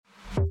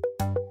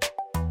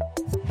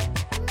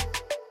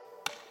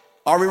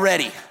Are we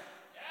ready?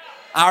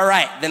 All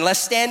right, then let's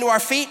stand to our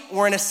feet.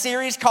 We're in a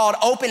series called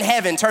Open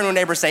Heaven. Turn to a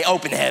neighbor and say,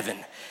 Open Heaven.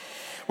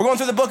 We're going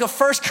through the book of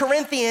 1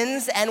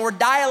 Corinthians, and we're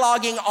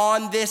dialoguing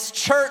on this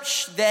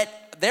church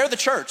that they're the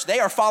church. They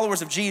are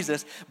followers of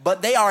Jesus,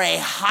 but they are a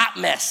hot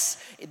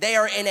mess. They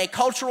are in a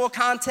cultural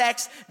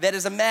context that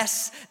is a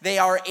mess. They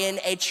are in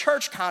a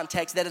church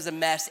context that is a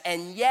mess,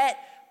 and yet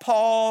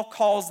Paul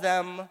calls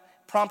them,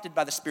 prompted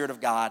by the Spirit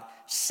of God,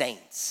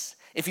 saints.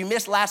 If you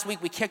missed last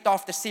week, we kicked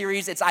off the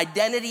series. It's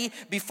identity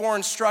before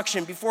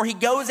instruction. Before he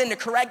goes in to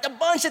correct a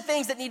bunch of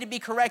things that need to be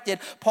corrected,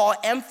 Paul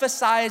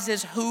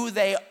emphasizes who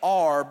they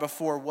are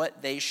before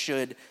what they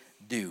should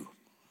do.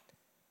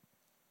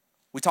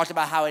 We talked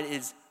about how it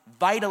is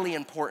vitally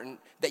important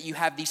that you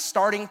have the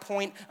starting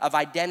point of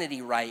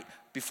identity right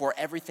before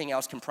everything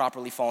else can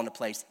properly fall into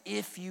place.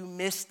 If you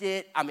missed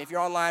it, if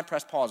you're online,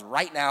 press pause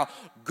right now.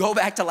 Go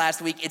back to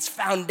last week. It's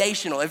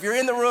foundational. If you're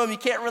in the room, you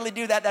can't really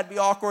do that. That'd be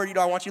awkward.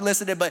 I want you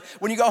listening. But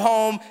when you go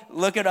home,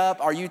 look it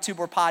up. Our YouTube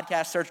or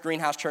podcast, search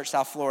Greenhouse Church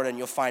South Florida, and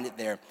you'll find it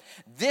there.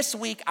 This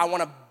week, I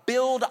want to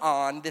build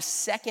on the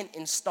second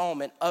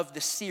installment of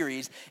the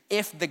series.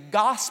 If the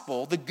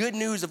gospel, the good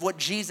news of what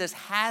Jesus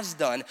has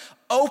done,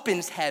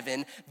 opens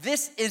heaven,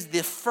 this is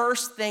the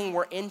first thing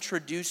we're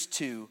introduced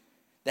to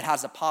that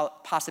has a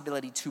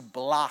possibility to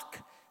block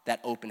that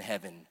open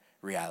heaven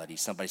reality.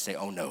 Somebody say,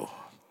 oh no.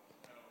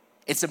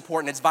 It's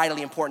important, it's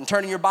vitally important.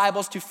 Turn in your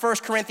Bibles to 1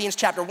 Corinthians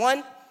chapter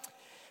 1.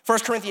 1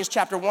 Corinthians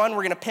chapter 1,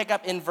 we're gonna pick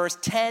up in verse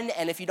 10,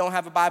 and if you don't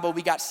have a Bible,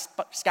 we got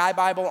Sky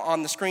Bible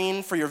on the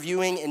screen for your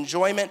viewing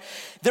enjoyment.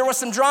 There was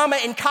some drama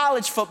in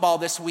college football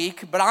this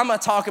week, but I'm gonna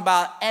talk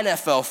about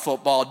NFL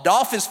football.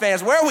 Dolphins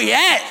fans, where are we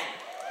at?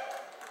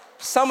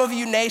 Some of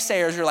you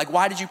naysayers are like,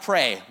 why did you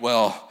pray?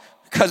 Well,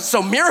 because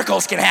so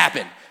miracles can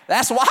happen.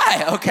 That's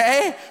why,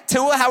 okay?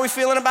 Tua, how we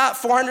feeling about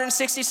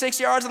 466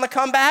 yards on the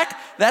comeback?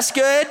 That's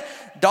good.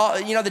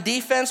 The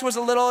defense was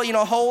a little,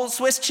 whole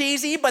Swiss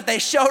cheesy, but they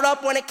showed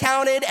up when it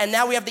counted, and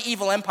now we have the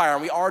evil empire,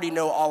 and we already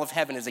know all of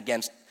heaven is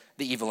against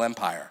the evil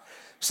empire.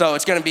 So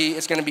it's gonna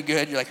be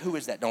good. You're like, who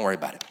is that? Don't worry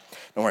about it.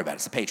 Don't worry about it.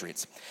 It's the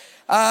Patriots.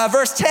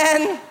 Verse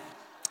 10,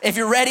 if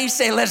you're ready,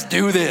 say, let's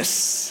do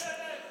this.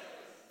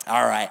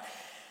 All right.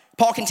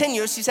 Paul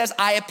continues, he says,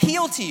 I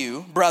appeal to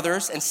you,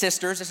 brothers and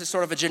sisters. This is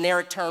sort of a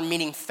generic term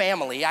meaning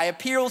family. I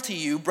appeal to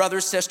you,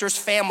 brothers, sisters,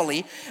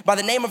 family, by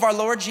the name of our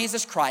Lord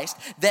Jesus Christ,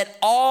 that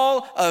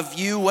all of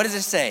you, what does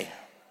it say?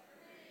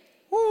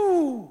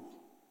 Woo.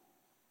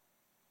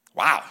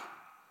 Wow.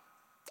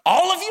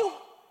 All of you?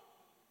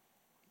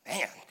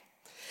 Man.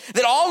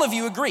 That all of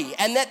you agree,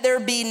 and that there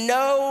be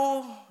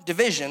no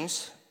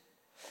divisions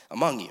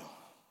among you.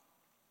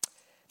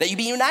 That you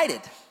be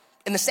united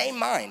in the same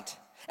mind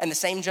and the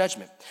same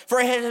judgment. For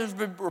it has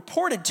been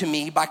reported to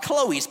me by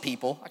Chloe's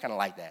people. I kind of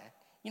like that.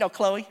 You know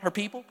Chloe, her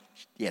people?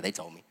 Yeah, they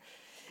told me.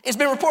 It's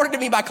been reported to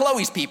me by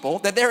Chloe's people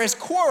that there is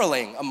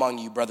quarreling among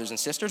you, brothers and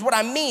sisters. What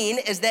I mean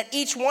is that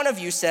each one of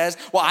you says,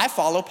 well, I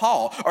follow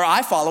Paul, or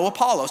I follow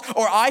Apollos,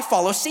 or I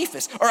follow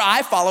Cephas, or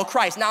I follow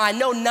Christ. Now, I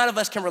know none of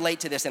us can relate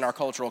to this in our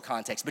cultural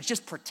context, but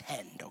just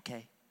pretend,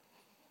 okay?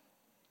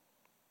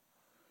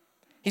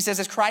 He says,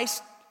 is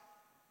Christ,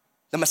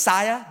 the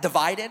Messiah,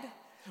 divided?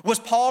 Was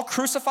Paul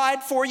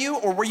crucified for you,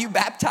 or were you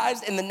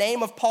baptized in the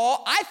name of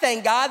Paul? I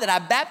thank God that I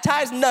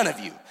baptized none of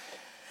you,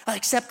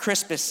 except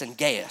Crispus and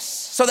Gaius,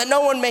 so that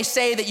no one may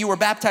say that you were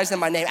baptized in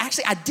my name.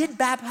 Actually, I did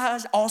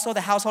baptize also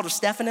the household of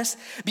Stephanas.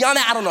 Beyond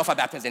that, I don't know if I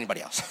baptized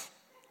anybody else.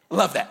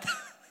 Love that.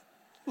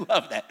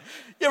 Love that.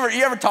 You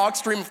ever talk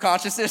stream of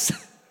consciousness?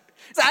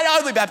 So I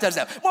only baptized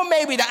them. Well,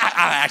 maybe that,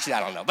 I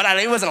don't know, but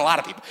it wasn't a lot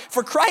of people.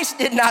 For Christ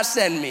did not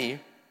send me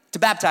to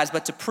baptize,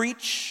 but to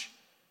preach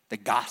the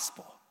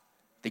gospel.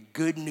 The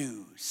good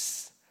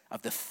news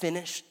of the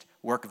finished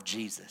work of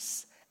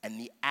Jesus and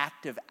the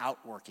active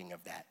outworking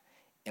of that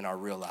in our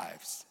real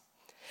lives.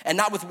 And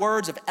not with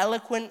words of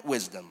eloquent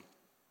wisdom,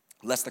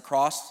 lest the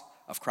cross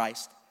of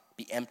Christ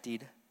be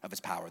emptied of its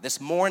power.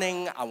 This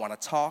morning, I want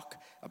to talk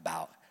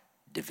about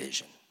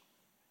division.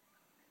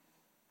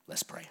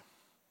 Let's pray.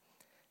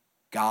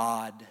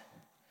 God,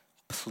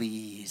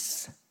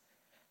 please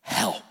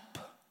help.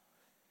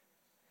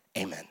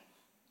 Amen.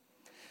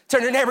 Turn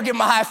to your neighbor, give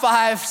him a high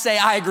five, say,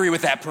 I agree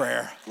with that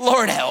prayer.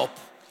 Lord help.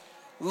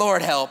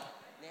 Lord help.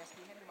 Nancy,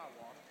 can you hand me my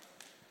water?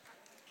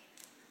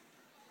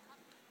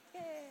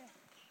 Yeah.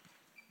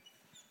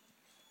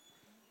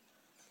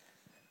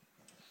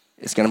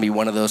 It's gonna be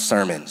one of those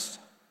sermons.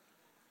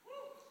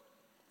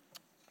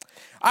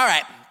 All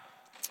right,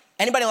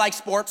 anybody like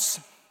sports?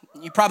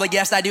 You probably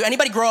guessed I do.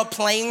 Anybody grow up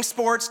playing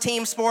sports,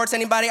 team sports?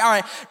 Anybody? All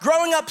right.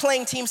 Growing up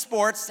playing team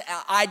sports,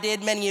 I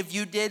did, many of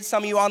you did,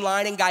 some of you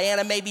online in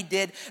Guyana maybe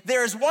did.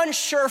 There is one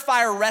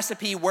surefire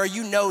recipe where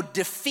you know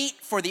defeat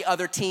for the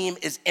other team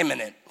is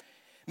imminent.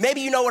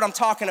 Maybe you know what I'm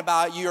talking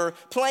about. You're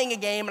playing a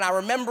game, and I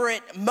remember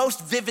it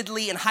most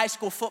vividly in high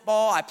school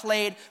football. I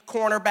played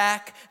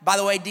cornerback. By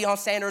the way, Deion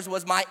Sanders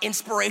was my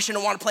inspiration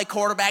to want to play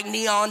quarterback.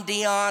 Neon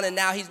Deion, and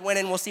now he's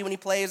winning. We'll see when he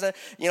plays,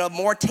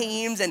 more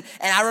teams. And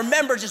I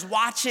remember just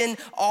watching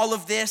all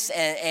of this,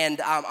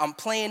 and I'm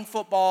playing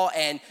football,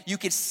 and you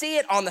could see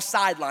it on the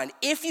sideline.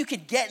 If you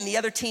could get in the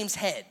other team's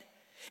head,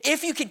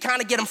 if you could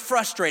kind of get them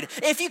frustrated,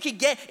 if you could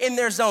get in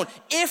their zone,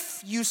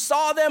 if you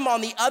saw them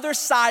on the other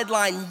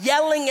sideline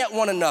yelling at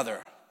one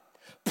another,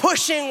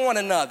 pushing one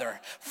another,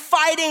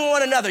 fighting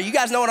one another, you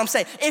guys know what I'm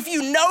saying. If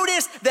you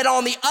noticed that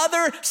on the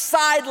other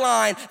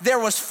sideline there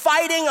was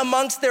fighting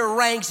amongst their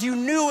ranks, you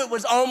knew it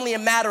was only a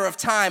matter of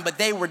time, but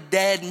they were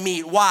dead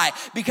meat. Why?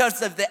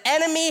 Because if the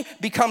enemy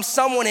becomes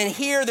someone in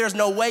here, there's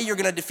no way you're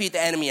gonna defeat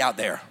the enemy out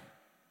there.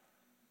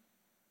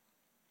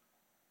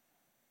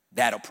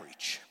 That'll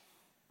preach.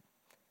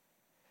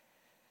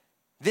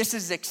 This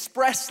is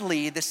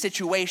expressly the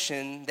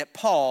situation that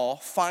Paul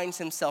finds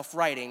himself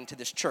writing to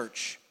this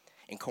church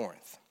in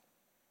Corinth.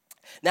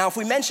 Now, if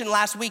we mentioned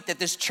last week that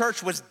this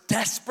church was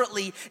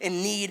desperately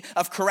in need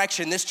of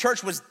correction, this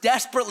church was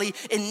desperately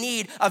in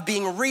need of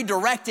being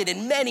redirected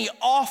in many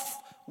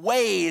off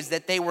ways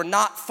that they were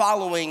not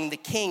following the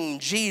King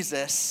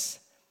Jesus.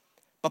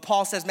 But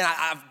Paul says, man,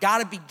 I've got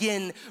to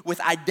begin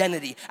with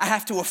identity. I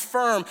have to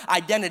affirm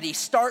identity,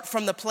 start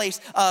from the place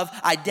of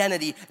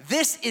identity.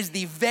 This is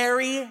the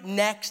very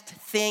next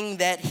thing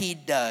that he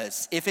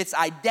does. If it's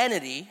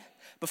identity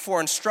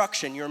before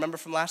instruction, you remember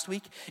from last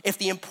week? If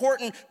the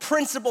important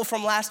principle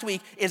from last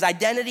week is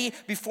identity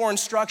before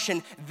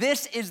instruction,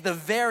 this is the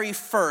very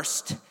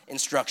first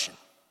instruction.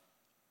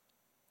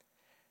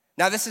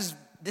 Now, this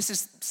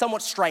is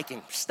somewhat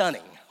striking,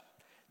 stunning.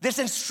 This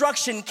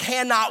instruction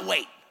cannot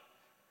wait.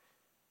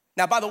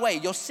 Now, by the way,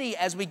 you'll see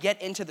as we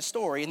get into the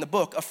story in the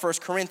book of 1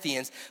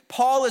 Corinthians,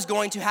 Paul is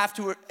going to have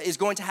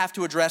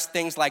to address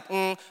things like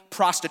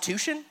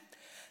prostitution,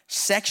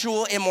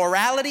 sexual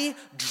immorality,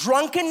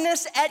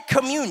 drunkenness at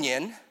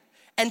communion,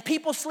 and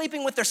people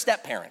sleeping with their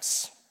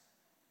step-parents.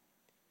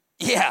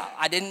 Yeah,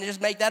 I didn't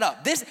just make that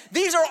up.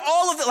 These are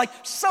all of the,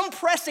 some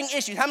pressing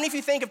issues. How many of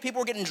you think if people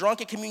were getting drunk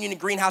at communion in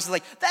greenhouses,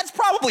 that's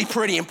probably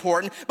pretty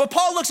important? But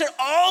Paul looks at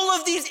all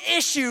of these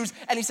issues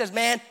and he says,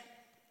 man,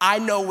 I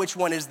know which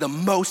one is the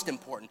most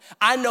important.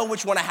 I know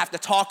which one I have to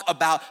talk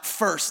about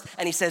first.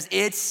 And he says,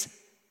 it's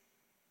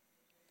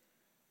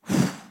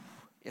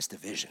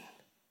division.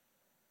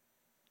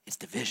 It's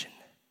division.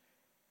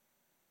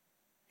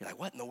 You're like,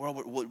 what in the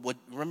world?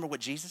 Remember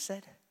what Jesus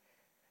said?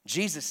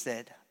 Jesus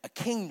said, a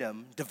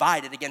kingdom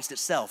divided against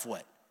itself,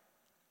 what?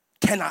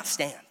 Cannot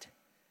stand.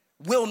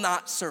 Will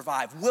not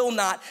survive, will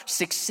not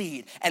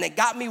succeed. And it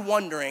got me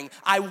wondering,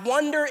 I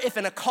wonder if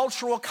in a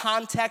cultural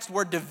context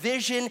where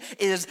division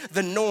is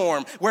the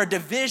norm, where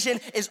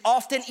division is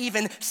often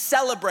even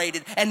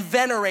celebrated and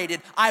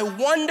venerated, I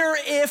wonder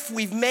if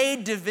we've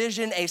made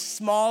division a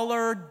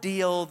smaller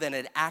deal than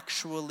it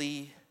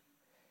actually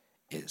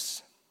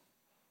is.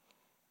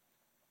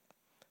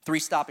 3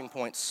 stopping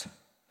points.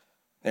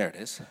 There it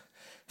is.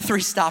 3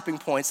 stopping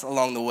points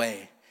along the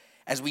way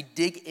as we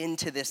dig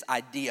into this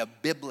idea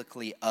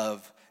biblically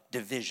of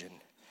division.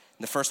 And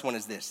the first one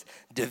is this: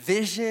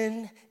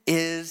 division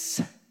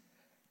is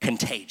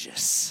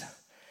contagious.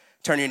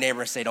 Turn to your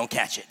neighbor and say, don't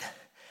catch it.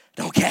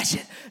 Don't catch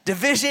it.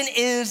 Division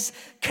is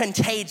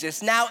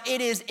contagious. Now,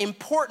 it is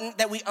important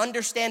that we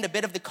understand a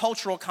bit of the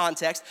cultural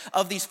context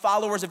of these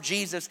followers of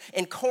Jesus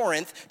in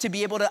Corinth to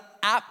be able to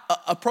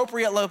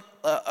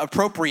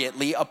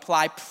appropriately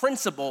apply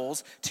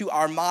principles to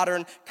our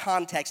modern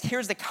context.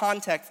 Here's the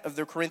context of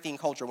the Corinthian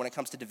culture when it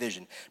comes to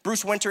division.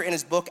 Bruce Winter, in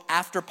his book,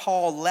 After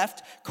Paul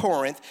Left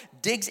Corinth,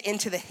 digs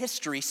into the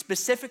history,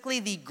 specifically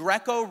the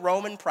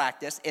Greco-Roman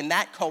practice in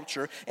that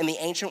culture in the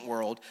ancient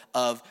world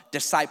of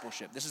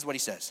discipleship. This is what he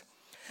says.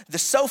 The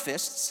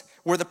sophists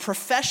were the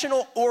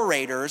professional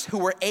orators who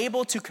were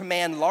able to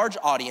command large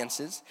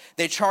audiences.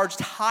 They charged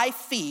high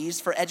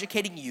fees for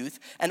educating youth,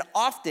 and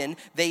often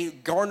they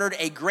garnered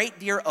a great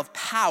deal of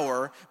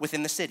power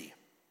within the city.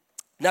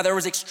 Now, there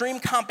was extreme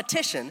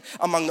competition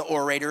among the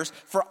orators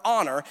for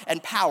honor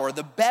and power.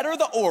 The better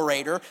the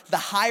orator, the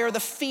higher the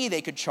fee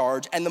they could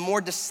charge, and the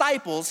more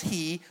disciples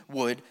he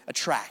would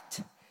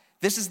attract.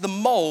 This is the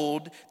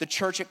mold the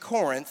church at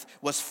Corinth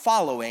was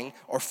following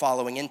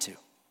into.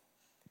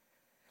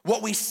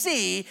 What we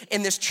see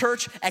in this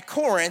church at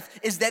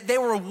Corinth is that they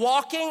were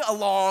walking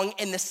along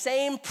in the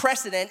same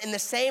precedent, in the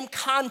same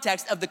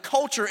context of the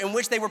culture in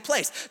which they were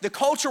placed. The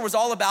culture was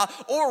all about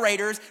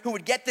orators who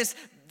would get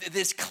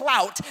this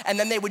clout and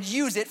then they would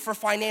use it for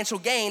financial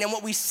gain. And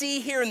what we see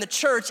here in the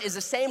church is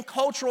the same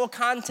cultural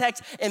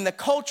context in the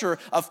culture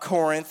of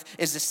Corinth,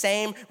 is the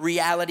same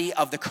reality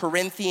of the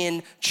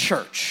Corinthian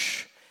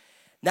church.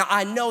 Now,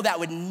 I know that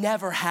would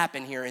never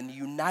happen here in the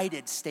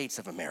United States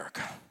of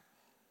America.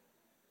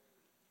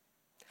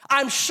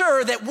 I'm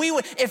sure that we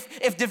would,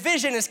 if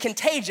division is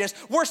contagious,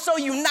 we're so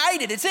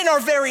united, it's in our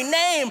very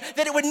name,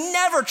 that it would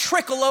never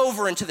trickle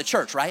over into the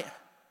church, right?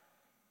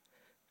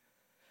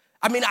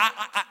 I mean,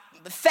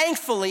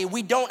 Thankfully,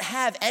 we don't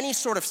have any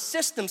sort of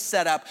system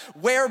set up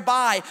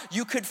whereby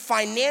you could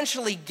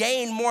financially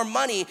gain more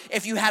money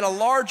if you had a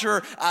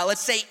larger,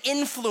 let's say,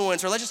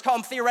 influence, or let's just call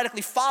them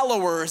theoretically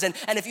followers, and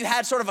if you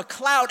had sort of a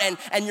clout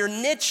and your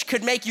niche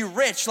could make you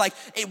rich. Like,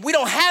 we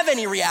don't have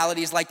any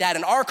realities like that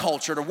in our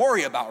culture to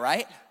worry about,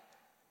 right?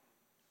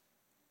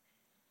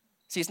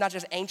 See, it's not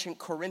just ancient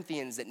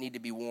Corinthians that need to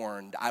be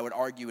warned. I would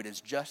argue it is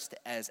just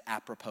as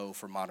apropos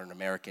for modern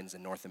Americans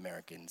and North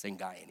Americans and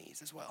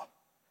Guyanese as well.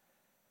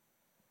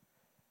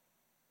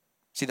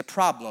 See, the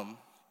problem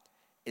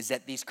is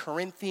that these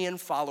Corinthian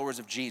followers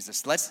of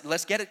Jesus,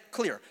 let's get it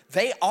clear,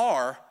 they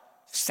are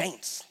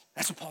saints.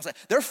 That's what Paul said.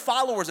 They're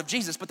followers of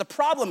Jesus, but the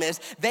problem is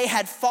they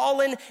had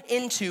fallen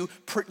into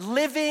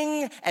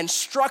living and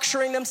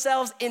structuring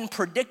themselves in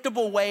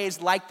predictable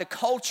ways like the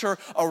culture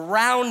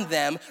around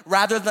them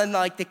rather than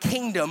like the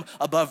kingdom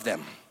above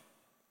them.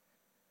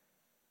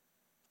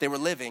 They were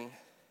living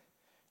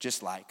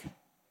just like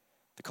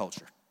the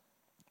culture.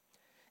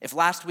 If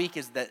last week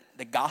is that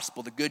the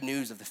gospel, the good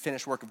news of the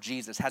finished work of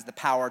Jesus has the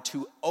power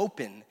to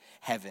open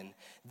heaven,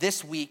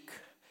 this week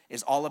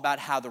is all about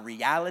how the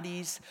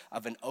realities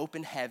of an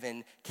open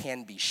heaven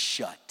can be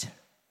shut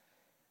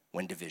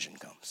when division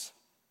comes.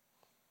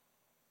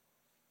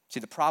 See,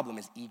 the problem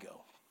is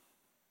ego.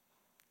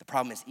 The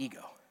problem is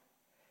ego.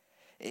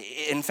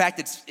 In fact,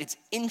 it's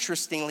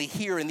interestingly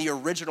here in the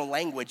original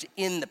language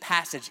in the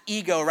passage,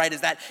 ego, right, is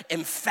that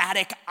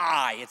emphatic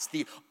I. It's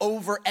the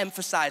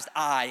overemphasized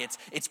I.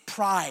 It's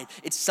pride.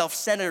 It's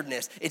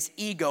self-centeredness. It's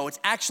ego.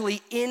 It's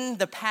actually in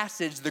the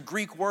passage, the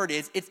Greek word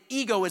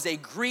ego is a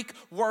Greek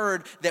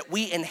word that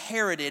we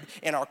inherited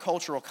in our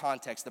cultural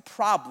context. The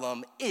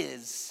problem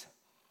is,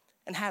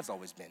 and has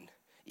always been,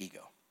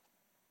 ego.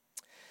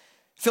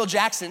 Phil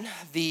Jackson,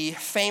 the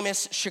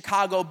famous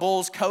Chicago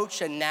Bulls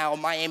coach and now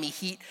Miami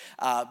Heat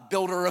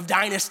builder of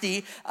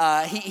dynasty,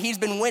 he's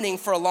been winning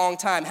for a long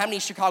time. How many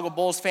Chicago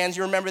Bulls fans,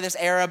 you remember this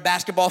era,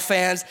 basketball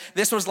fans?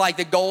 This was like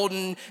the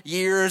golden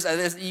years.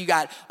 You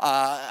got,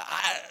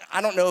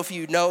 I don't know if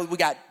you know, we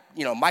got,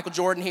 Michael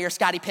Jordan here,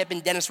 Scottie Pippen,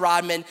 Dennis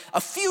Rodman,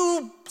 a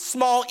few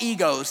small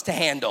egos to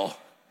handle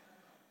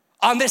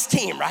on this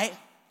team, right?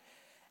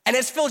 And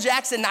as Phil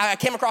Jackson, I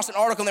came across an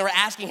article and they were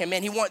asking him,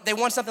 man, they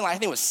won something like, I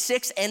think it was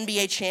 6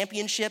 NBA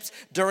championships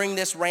during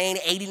this reign,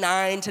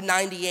 89 to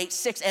 98,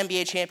 6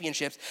 NBA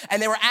championships.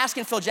 And they were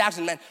asking Phil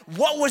Jackson, man,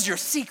 what was your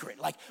secret?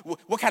 Like,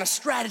 what kind of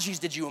strategies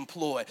did you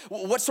employ?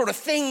 What sort of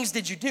things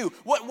did you do?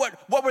 What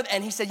were,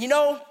 and he said, this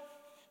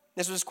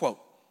was his quote,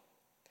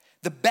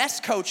 the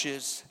best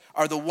coaches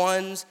are the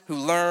ones who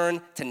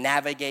learn to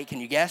navigate, can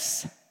you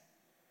guess?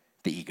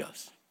 The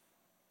egos.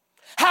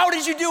 How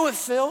did you do it,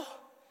 Phil?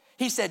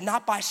 He said,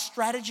 not by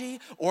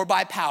strategy or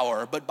by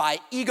power, but by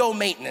ego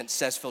maintenance,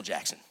 says Phil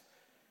Jackson.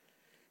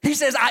 He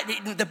says,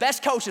 the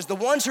best coaches, the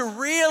ones who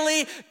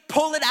really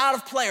pull it out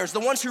of players, the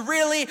ones who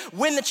really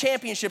win the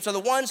championships are the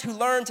ones who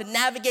learn to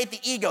navigate the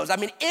egos. I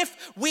mean,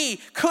 if we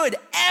could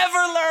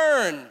ever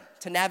learn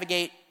to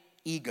navigate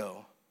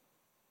ego,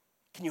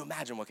 can you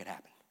imagine what could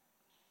happen?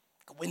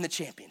 Could win the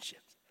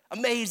championships.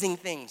 Amazing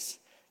things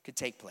could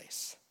take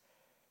place.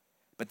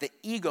 But the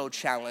ego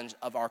challenge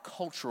of our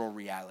cultural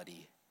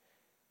reality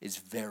is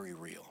very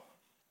real.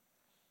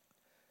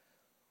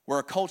 We're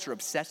a culture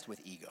obsessed with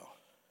ego.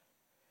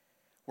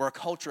 We're a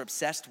culture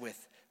obsessed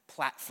with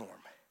platform,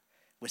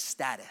 with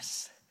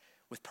status,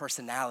 with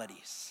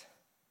personalities.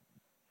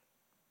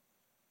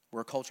 We're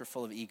a culture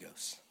full of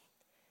egos.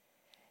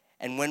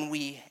 And when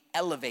we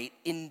elevate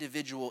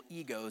individual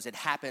egos, it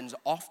happens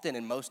often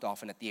and most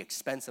often at the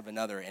expense of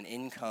another, and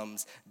in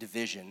comes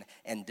division,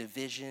 and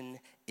division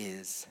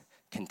is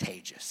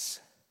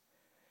contagious.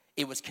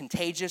 It was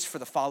contagious for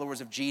the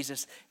followers of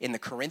Jesus in the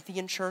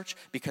Corinthian church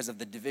because of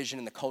the division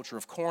in the culture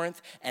of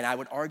Corinth, and I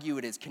would argue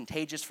it is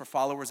contagious for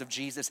followers of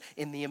Jesus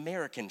in the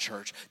American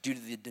church due to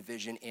the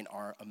division in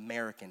our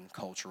American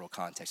cultural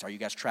context. Are you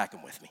guys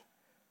tracking with me?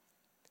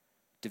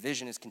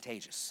 Division is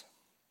contagious.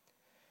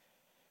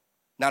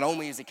 Not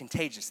only is it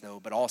contagious, though,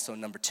 but also,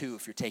 number 2,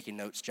 if you're taking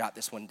notes, jot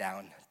this one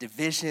down.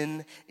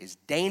 Division is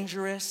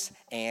dangerous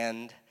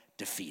and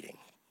defeating.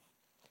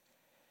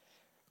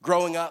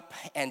 Growing up,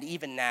 and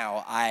even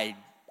now, I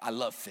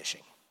love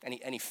fishing.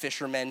 Any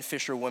fishermen,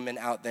 fisherwomen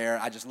out there?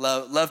 I just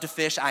love to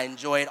fish. I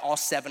enjoy it. All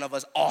 7 of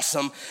us,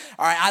 awesome.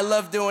 All right, I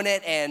love doing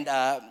it, and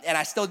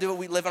I still do it.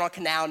 We live on a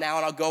canal now,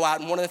 and I'll go out,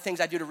 and one of the things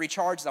I do to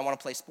recharge is I want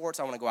to play sports.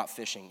 I want to go out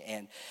fishing,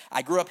 and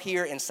I grew up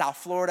here in South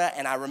Florida,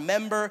 and I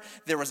remember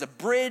there was a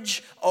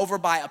bridge over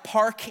by a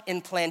park in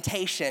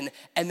Plantation,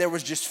 and there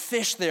was just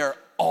fish there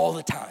all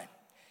the time.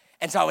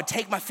 And so I would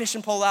take my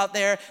fishing pole out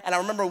there, and I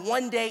remember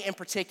one day in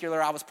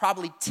particular, I was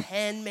probably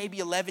 10, maybe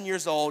 11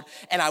 years old,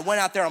 and I went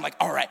out there, I'm like,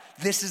 all right,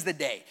 this is the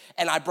day.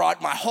 And I brought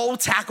my whole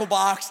tackle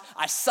box.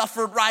 I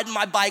suffered riding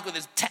my bike with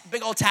this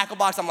big old tackle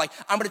box. I'm like,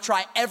 I'm gonna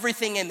try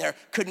everything in there.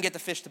 Couldn't get the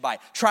fish to bite.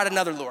 Tried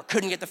another lure,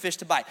 couldn't get the fish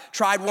to bite.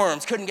 Tried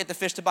worms, couldn't get the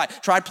fish to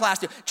bite. Tried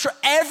plastic,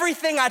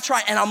 everything I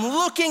tried, and I'm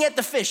looking at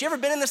the fish. You ever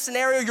been in this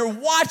scenario? You're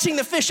watching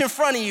the fish in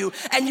front of you,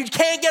 and you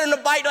can't get them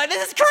to bite. You're like,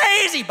 this is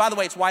crazy. By the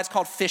way, it's why it's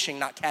called fishing,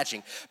 not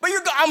catching. But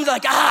you're going. I'm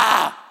like,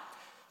 ah.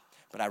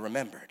 But I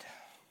remembered.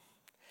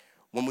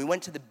 When we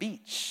went to the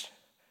beach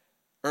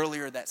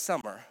earlier that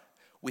summer,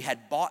 we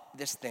had bought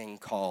this thing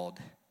called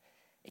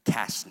a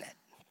cast net.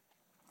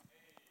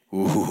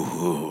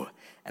 Ooh,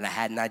 and I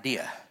had an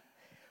idea.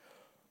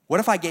 What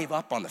if I gave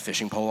up on the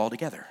fishing pole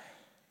altogether?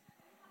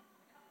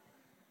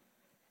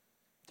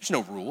 There's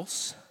no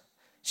rules.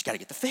 You just gotta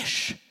get the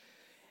fish.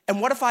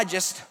 And what if I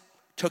just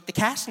took the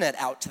cast net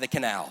out to the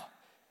canal?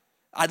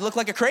 I'd look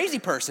like a crazy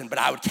person, but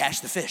I would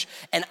catch the fish.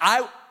 And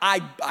I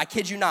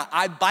kid you not,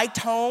 I biked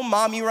home.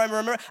 Mom, you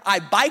remember? I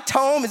biked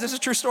home. Is this a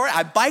true story?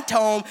 I biked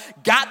home,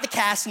 got the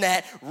cast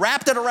net,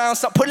 wrapped it around,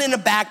 put it in a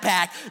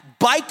backpack,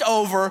 biked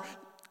over,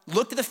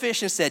 looked at the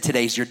fish and said,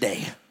 today's your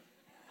day.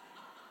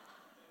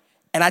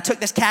 And I took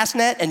this cast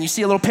net, and you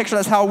see a little picture,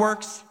 that's how it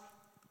works.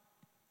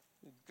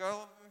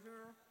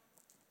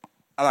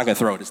 I'm not gonna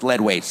throw it, it's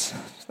lead weights.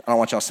 I don't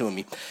want y'all suing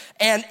me.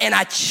 And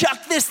I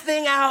chucked this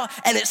thing out,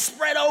 and it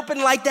spread open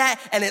like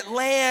that, and it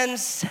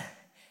lands,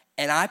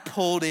 and I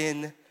pulled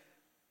in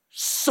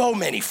so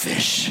many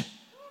fish.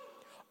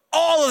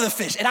 All of the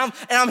fish. And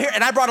I'm here,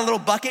 and I brought a little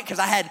bucket because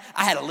I had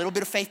a little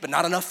bit of faith, but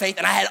not enough faith,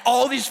 and I had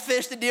all these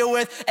fish to deal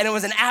with, and it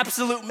was an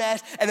absolute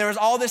mess, and there was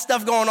all this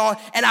stuff going on,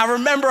 and I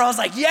remember I was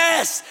like,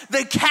 yes,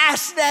 the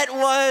cast net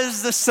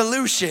was the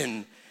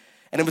solution.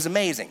 And it was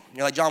amazing.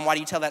 You're like, John, why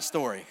do you tell that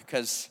story?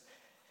 Because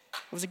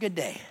it was a good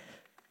day.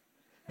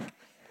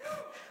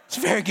 It's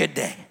a very good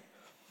day.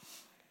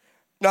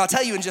 Now, I'll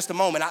tell you in just a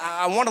moment.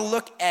 I want to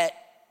look at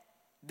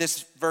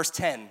this verse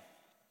 10,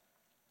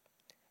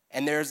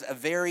 and there's a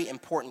very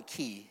important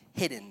key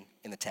hidden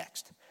in the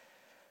text.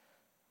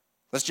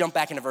 Let's jump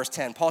back into verse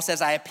 10. Paul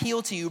says, I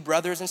appeal to you,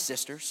 brothers and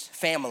sisters,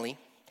 family,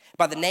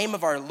 by the name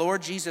of our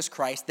Lord Jesus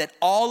Christ, that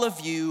all of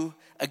you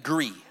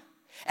agree,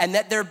 and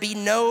that there be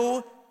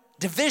no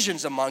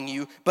divisions among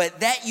you,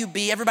 but that you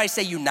be, everybody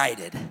say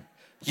united.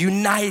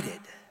 United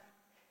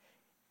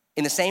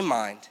in the same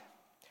mind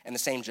and the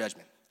same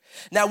judgment.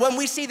 Now, when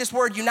we see this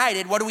word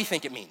united, what do we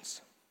think it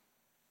means?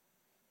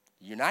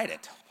 United.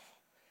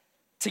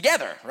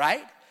 Together,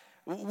 right?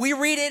 We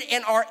read it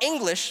in our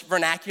English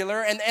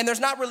vernacular, and there's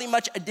not really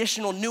much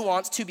additional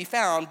nuance to be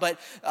found, but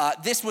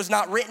this was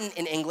not written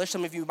in English.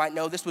 Some of you might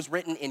know this was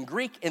written in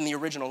Greek in the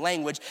original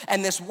language,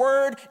 and this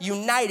word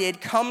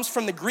united comes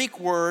from the Greek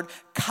word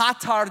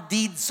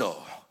katardizo.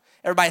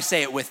 Everybody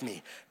say it with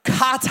me.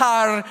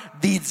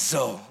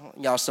 Katardizo.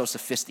 Y'all so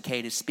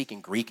sophisticated, speaking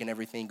Greek and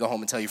everything. Go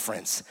home and tell your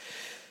friends.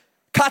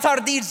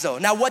 Katardizo.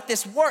 Now what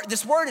this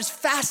word is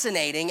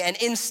fascinating, and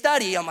in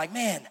study, I'm like,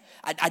 man,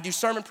 I do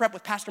sermon prep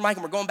with Pastor Mike,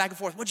 and we're going back and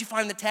forth. What'd you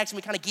find in the text? And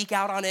we kind of geek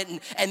out on it.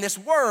 And this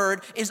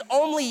word is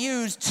only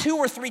used 2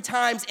 or 3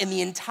 times in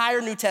the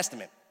entire New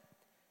Testament.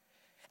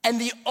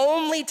 And the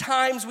only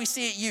times we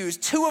see it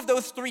used, 2 of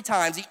those 3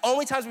 times, the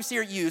only times we see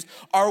it used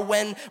are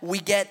when we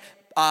get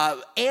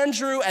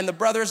Andrew and the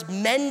brothers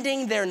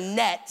mending their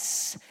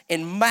nets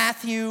in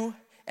Matthew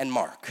and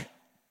Mark.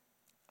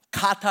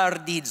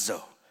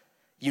 Katardizo,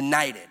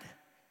 united,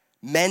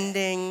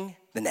 mending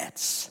the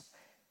nets.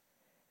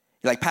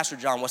 You're like, Pastor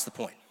John, what's the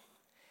point?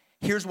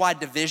 Here's why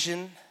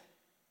division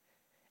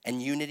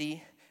and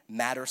unity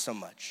matter so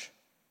much.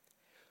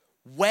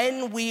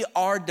 When we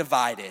are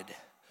divided,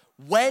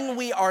 when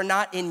we are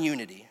not in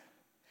unity,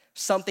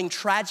 something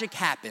tragic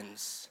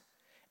happens,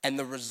 and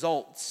the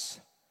results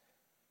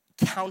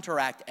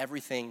counteract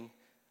everything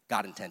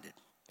God intended.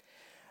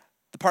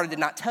 The part I did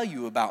not tell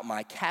you about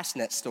my cast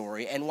net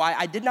story and why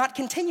I did not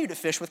continue to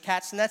fish with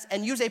cast nets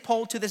and use a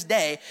pole to this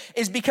day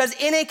is because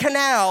in a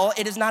canal,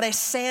 it is not a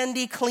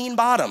sandy, clean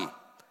bottom.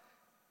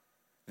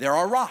 There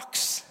are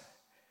rocks.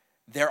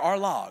 There are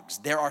logs.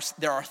 There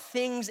are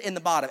things in the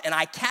bottom. And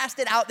I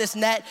casted out this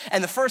net,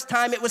 and the first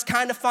time it was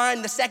kind of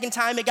fine. The second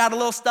time it got a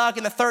little stuck,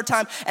 and the third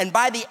time. And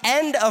by the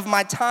end of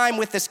my time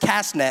with this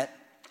cast net,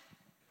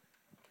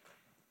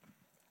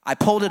 I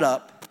pulled it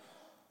up,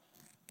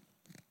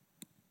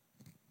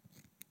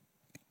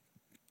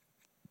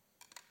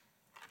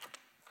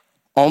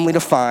 only to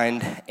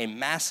find a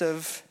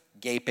massive,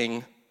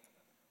 gaping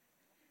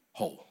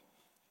hole.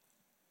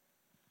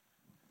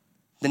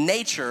 The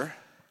nature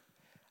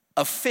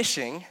of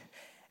fishing,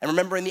 and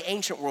remember in the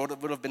ancient world, it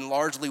would have been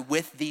largely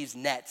with these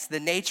nets. The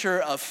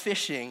nature of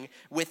fishing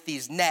with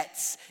these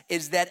nets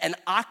is that an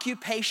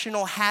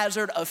occupational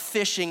hazard of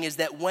fishing is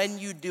that when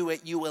you do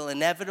it, you will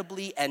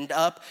inevitably end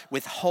up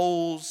with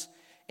holes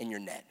in your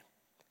net.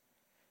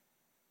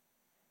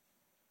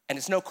 And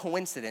it's no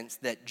coincidence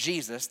that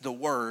Jesus, the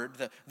Word,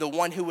 the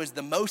one who was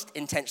the most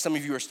intentional, some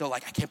of you are still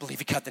like, I can't believe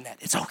he cut the net.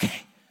 It's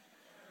okay.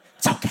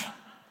 It's okay.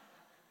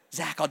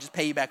 Zach, I'll just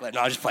pay you back later.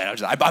 No, I'll just play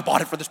it. I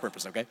bought it for this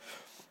purpose, okay?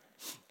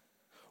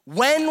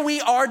 When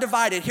we are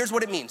divided, here's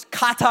what it means.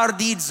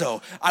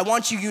 Katardizo. I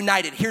want you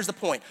united. Here's the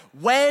point.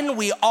 When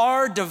we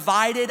are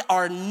divided,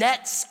 our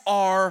nets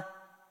are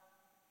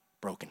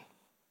broken.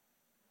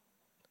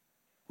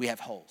 We have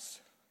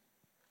holes.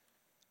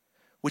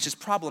 Which is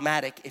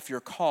problematic if your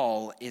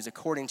call is,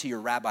 according to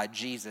your rabbi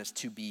Jesus,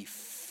 to be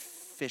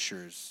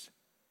fishers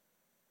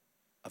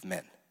of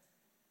men.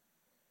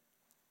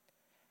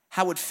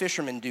 How would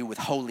fishermen do with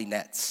holy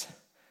nets?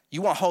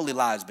 You want holy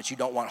lives, but you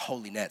don't want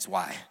holy nets.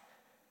 Why?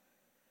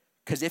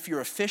 Because if you're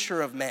a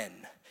fisher of men,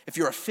 if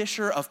you're a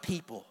fisher of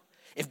people,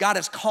 if God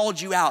has called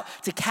you out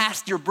to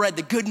cast your bread,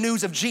 the good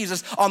news of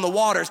Jesus on the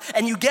waters,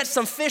 and you get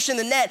some fish in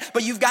the net,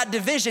 but you've got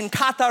division,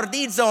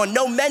 katardizo, and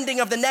no mending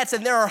of the nets,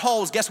 and there are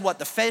holes, guess what?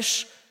 The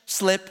fish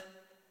slip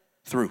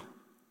through.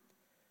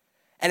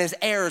 And as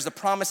heirs, the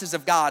promises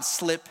of God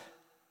slip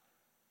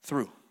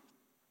through.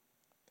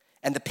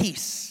 And the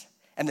peace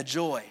and the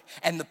joy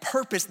and the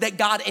purpose that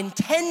God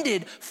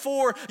intended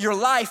for your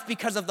life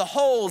because of the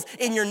holes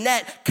in your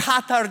net,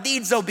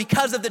 katardizo,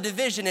 because of the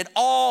division, it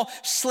all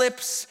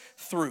slips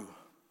through.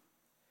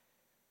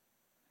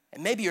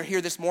 And maybe you're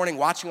here this morning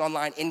watching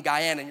online in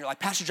Guyana and you're like,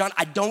 Pastor John,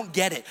 I don't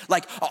get it.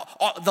 Like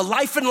the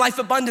life and life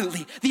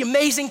abundantly, the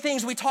amazing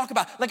things we talk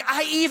about. Like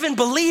I even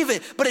believe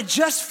it, but it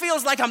just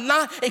feels like I'm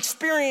not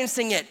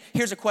experiencing it.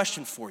 Here's a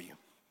question for you.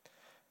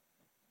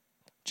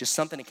 Just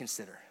something to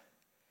consider.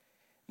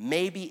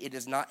 Maybe it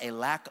is not a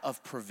lack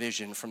of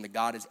provision from the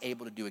God is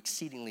able to do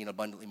exceedingly and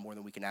abundantly more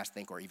than we can ask,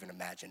 think, or even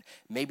imagine.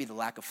 Maybe the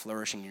lack of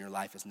flourishing in your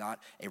life is not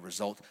a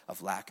result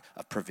of lack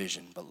of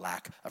provision, but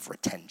lack of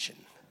retention.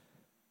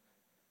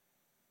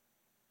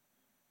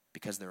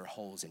 Because there are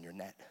holes in your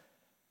net.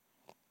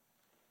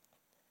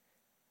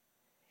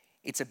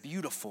 It's a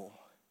beautiful,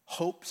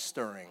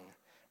 hope-stirring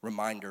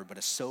reminder, but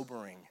a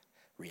sobering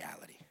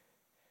reality.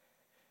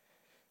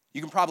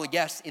 You can probably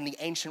guess in the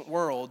ancient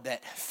world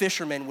that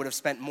fishermen would have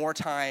spent more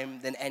time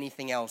than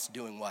anything else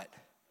doing what?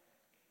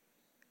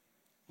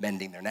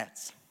 Mending their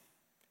nets.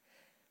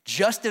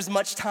 Just as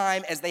much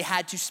time as they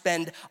had to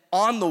spend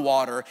on the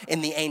water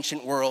in the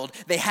ancient world,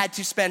 they had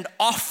to spend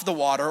off the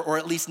water, or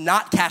at least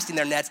not casting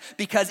their nets,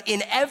 because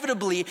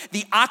inevitably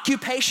the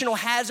occupational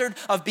hazard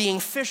of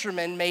being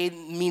fishermen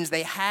means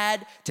they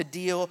had to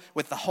deal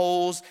with the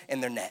holes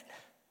in their net.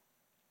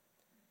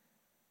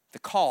 The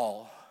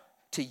call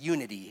to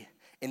unity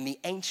in the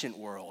ancient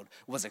world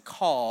was a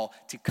call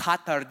to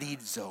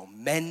katardizo,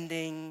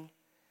 mending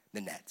the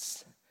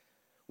nets,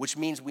 which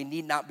means we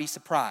need not be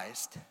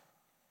surprised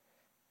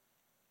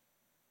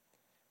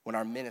when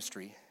our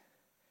ministry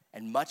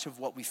and much of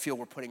what we feel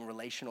we're putting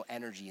relational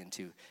energy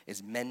into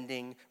is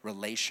mending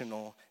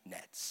relational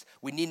nets.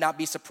 We need not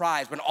be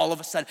surprised when all of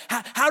a sudden,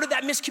 how did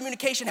that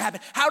miscommunication happen?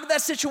 How did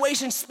that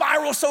situation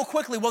spiral so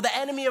quickly? Well, the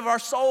enemy of our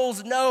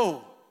souls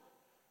know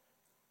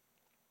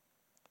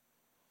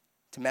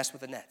to mess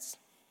with the nets.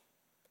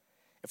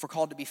 If we're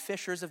called to be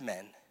fishers of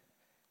men,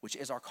 which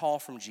is our call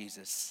from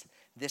Jesus,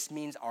 this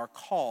means our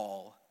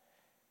call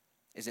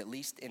is, at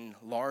least in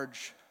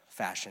large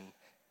fashion,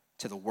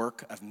 to the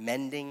work of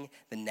mending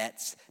the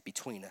nets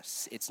between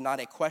us. It's not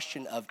a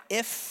question of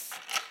if,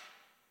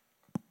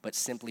 but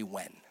simply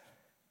when.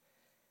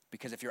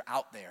 Because if you're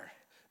out there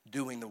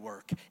doing the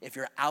work, if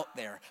you're out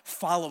there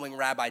following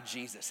Rabbi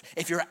Jesus,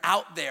 if you're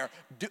out there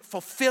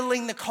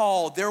fulfilling the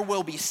call, there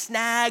will be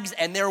snags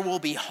and there will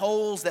be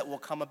holes that will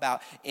come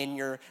about in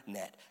your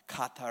net.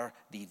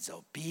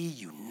 Katardizo, be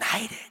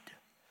united.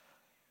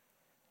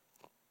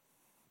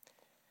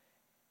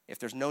 If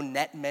there's no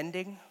net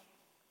mending,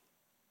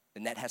 the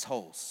net has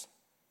holes.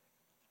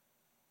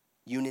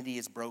 Unity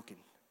is broken.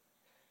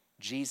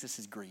 Jesus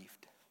is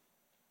grieved.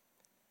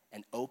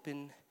 An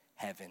open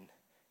heaven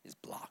is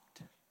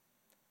blocked.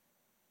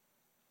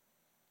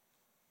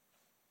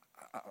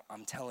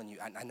 I'm telling you,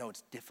 I know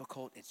it's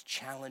difficult, it's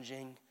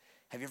challenging.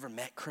 Have you ever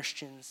met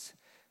Christians?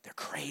 They're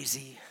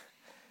crazy.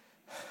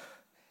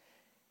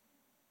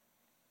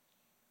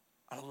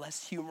 On a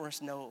less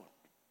humorous note,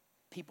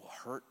 people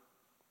hurt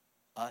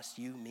us,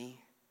 you, me,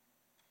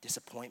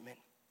 disappointment,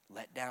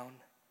 let down.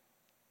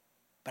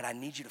 But I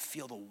need you to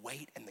feel the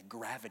weight and the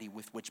gravity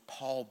with which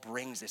Paul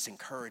brings this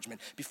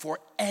encouragement before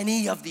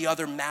any of the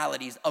other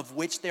maladies, of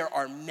which there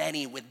are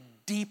many with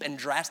deep and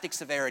drastic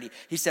severity.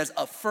 He says,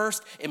 of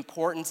first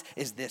importance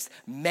is this: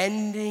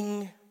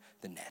 mending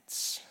the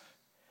nets.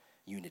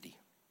 Unity.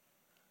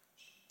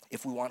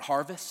 If we want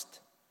harvest,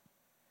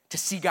 to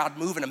see God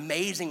move in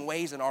amazing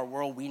ways in our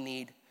world, we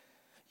need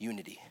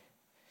unity.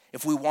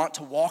 If we want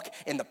to walk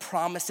in the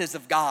promises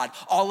of God,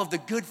 all of the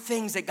good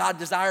things that God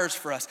desires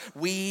for us,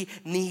 we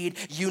need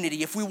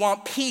unity. If we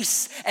want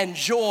peace and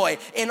joy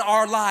in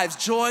our lives,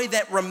 joy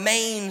that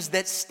remains,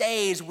 that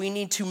stays, we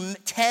need to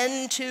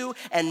tend to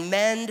and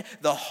mend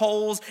the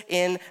holes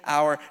in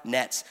our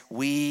nets.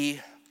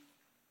 We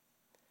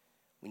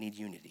need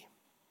unity.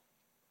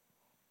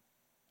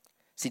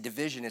 See,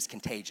 division is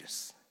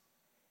contagious.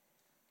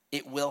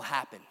 It will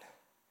happen.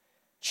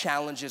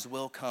 Challenges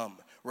will come.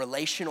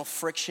 Relational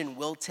friction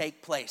will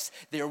take place.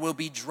 There will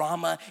be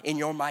drama in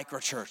your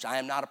microchurch. I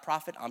am not a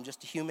prophet. I'm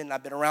just a human.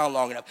 I've been around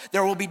long enough.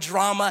 There will be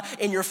drama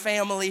in your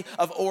family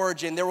of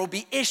origin. There will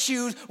be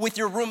issues with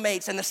your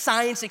roommates and the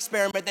science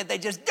experiment that they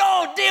just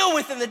don't deal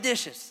with in the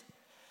dishes.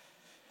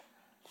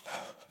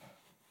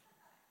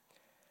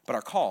 But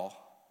our call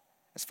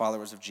as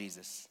followers of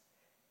Jesus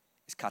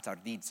is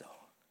katardizo,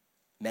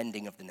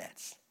 mending of the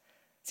nets.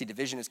 See,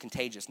 division is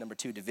contagious. Number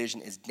 2,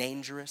 division is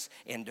dangerous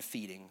and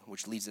defeating,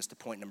 which leads us to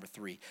point number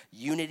 3.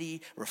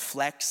 Unity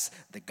reflects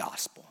the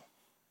gospel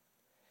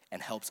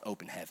and helps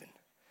open heaven.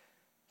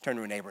 Turn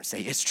to a neighbor and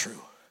say, it's true.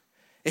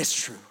 It's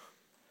true.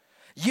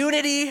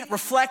 Unity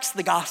reflects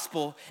the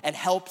gospel and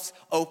helps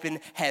open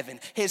heaven.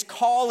 His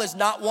call is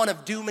not one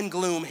of doom and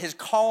gloom. His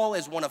call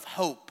is one of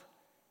hope,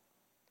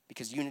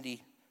 because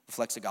unity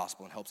reflects the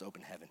gospel and helps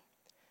open heaven.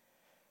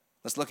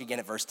 Let's look again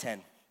at verse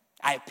 10.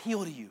 I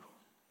appeal to you.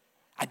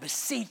 I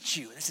beseech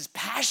you. This is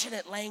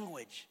passionate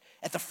language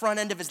at the front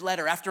end of his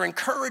letter, after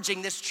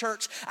encouraging this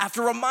church,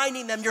 after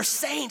reminding them, you're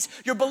saints,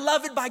 you're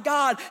beloved by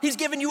God. He's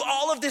given you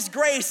all of this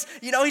grace.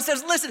 He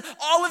says, listen,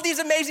 all of these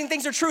amazing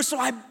things are true, so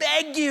I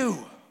beg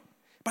you,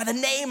 by the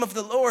name of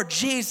the Lord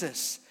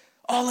Jesus,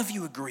 all of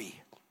you agree.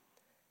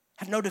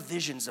 Have no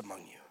divisions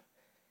among you,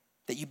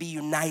 that you be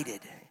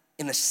united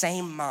in the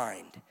same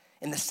mind,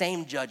 in the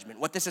same judgment.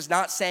 What this is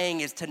not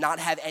saying is to not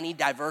have any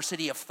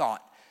diversity of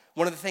thought.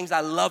 One of the things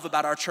I love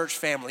about our church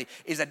family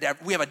is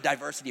that we have a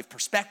diversity of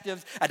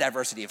perspectives, a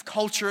diversity of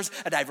cultures,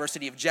 a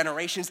diversity of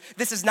generations.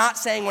 This is not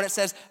saying when it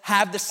says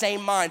have the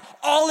same mind,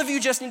 all of you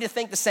just need to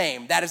think the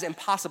same. That is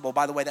impossible.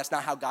 By the way, that's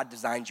not how God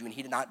designed you, and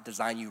he did not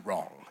design you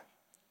wrong.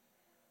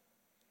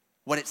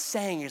 What it's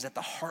saying is at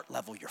the heart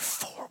level, you're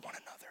for one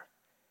another.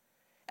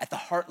 At the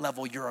heart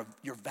level, you're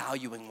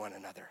valuing one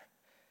another.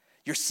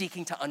 You're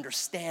seeking to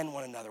understand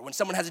one another. When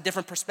someone has a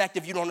different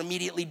perspective, you don't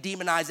immediately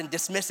demonize and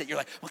dismiss it. You're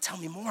like, well, tell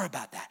me more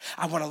about that.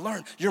 I want to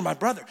learn. You're my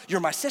brother. You're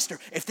my sister.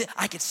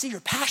 I can see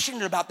you're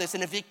passionate about this,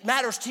 and if it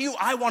matters to you,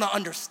 I want to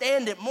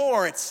understand it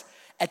more. It's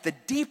at the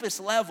deepest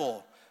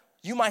level.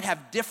 You might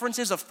have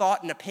differences of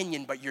thought and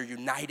opinion, but you're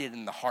united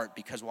in the heart,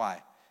 because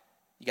why?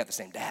 You got the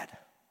same dad.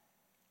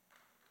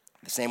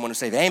 The same one who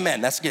said,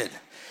 amen, that's good.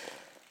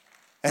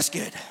 That's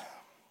good.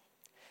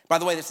 By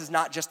the way, this is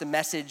not just a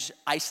message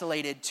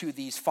isolated to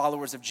these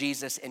followers of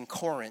Jesus in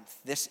Corinth.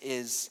 This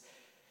is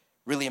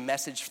really a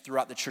message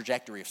throughout the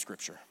trajectory of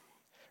Scripture.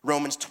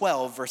 Romans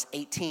 12, verse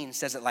 18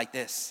 says it like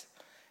this.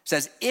 It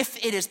says,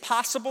 if it is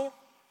possible,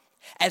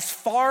 as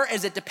far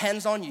as it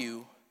depends on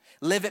you,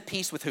 live at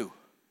peace with who?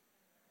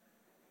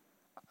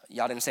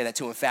 Y'all didn't say that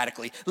too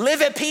emphatically.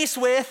 Live at peace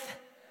with.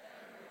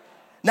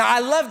 Now, I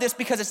love this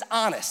because it's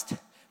honest.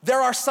 There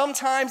are some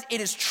times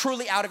it is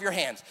truly out of your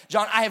hands.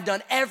 John, I have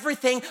done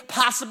everything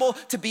possible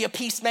to be a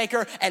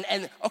peacemaker,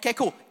 and okay,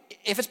 cool.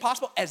 If it's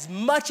possible, as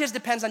much as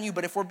depends on you,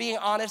 but if we're being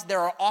honest,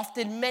 there are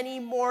often many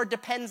more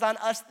depends on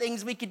us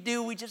things we could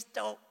do, we just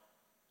don't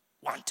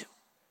want to.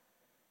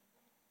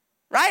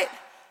 Right?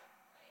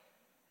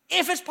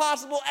 If it's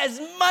possible, as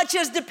much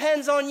as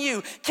depends on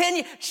you,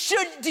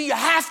 do you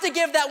have to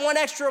give that one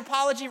extra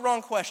apology?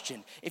 Wrong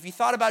question. If you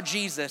thought about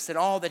Jesus and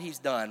all that he's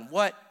done,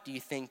 what do you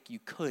think you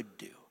could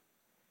do?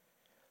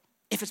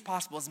 If it's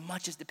possible, as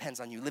much as depends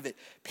on you, live at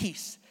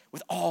peace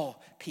with all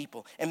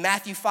people. In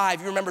Matthew 5,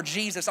 you remember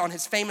Jesus on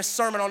his famous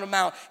Sermon on the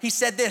Mount, he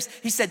said this,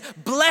 he said,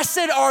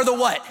 blessed are the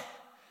what?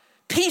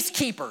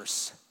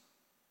 Peacekeepers.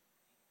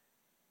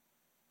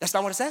 That's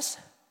not what it says?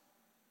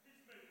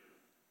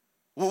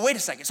 Well, wait a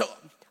second. So,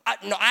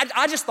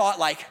 I just thought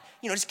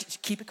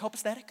just keep it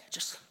copacetic.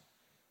 Just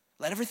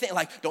let everything,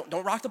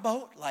 don't rock the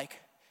boat,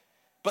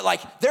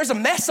 But there's a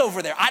mess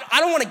over there. I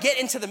don't want to get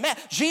into the mess.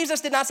 Jesus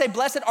did not say,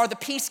 blessed are the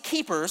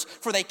peacekeepers,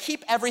 for they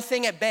keep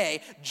everything at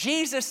bay.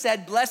 Jesus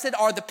said, blessed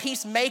are the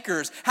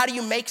peacemakers. How do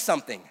you make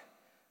something?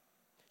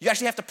 You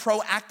actually have to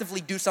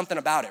proactively do something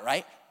about it,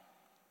 right?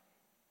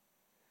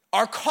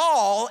 Our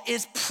call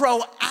is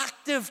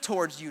proactive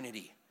towards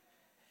unity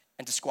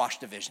and to squash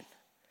division.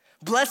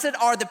 Blessed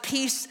are the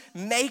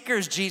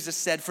peacemakers, Jesus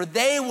said, for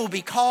they will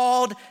be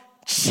called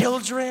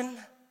children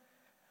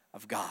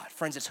of God.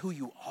 Friends, it's who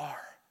you are.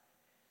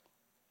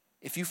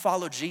 If you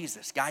follow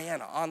Jesus,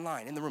 Guyana,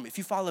 online, in the room, if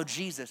you follow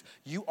Jesus,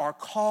 you are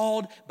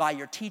called by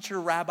your teacher,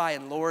 rabbi,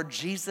 and Lord,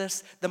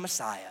 Jesus the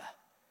Messiah,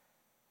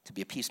 to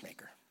be a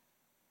peacemaker.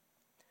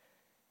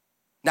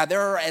 Now,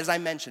 there are, as I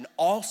mentioned,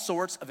 all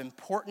sorts of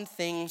important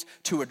things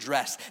to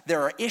address.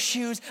 There are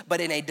issues, but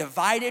in a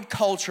divided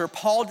culture,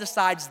 Paul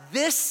decides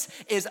this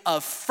is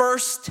of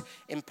first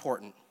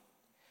importance.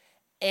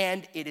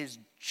 And it is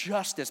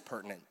just as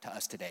pertinent to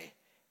us today,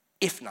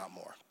 if not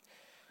more.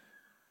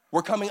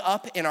 We're coming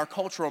up in our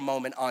cultural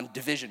moment on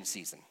division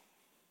season.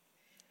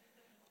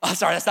 Oh,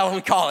 sorry, that's not what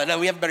we call it. No,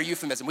 we have a better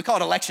euphemism. We call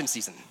it election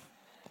season.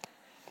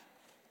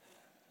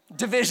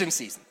 Division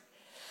season.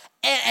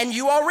 And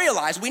you all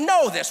realize, we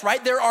know this,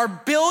 right? There are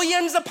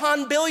billions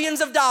upon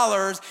billions of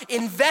dollars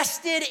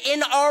invested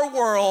in our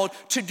world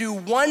to do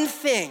one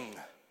thing: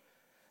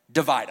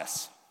 divide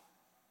us.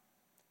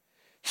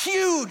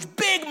 Huge,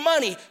 big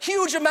money,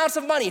 huge amounts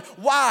of money.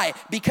 Why?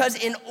 Because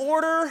in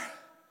order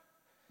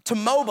to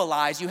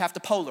mobilize, you have to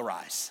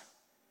polarize.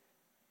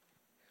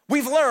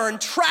 We've learned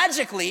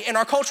tragically in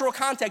our cultural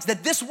context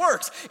that this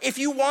works. If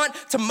you want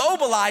to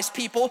mobilize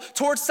people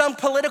towards some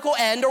political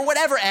end or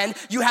whatever end,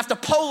 you have to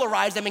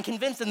polarize them and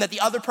convince them that the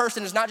other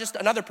person is not just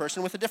another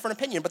person with a different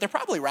opinion, but they're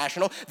probably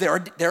rational.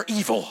 They're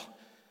evil.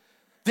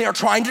 They are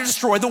trying to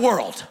destroy the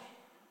world.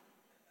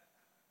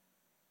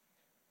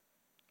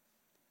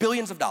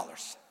 billions of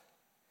dollars,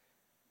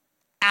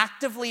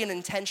 actively and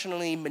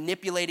intentionally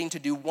manipulating to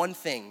do one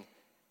thing,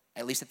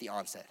 at least at the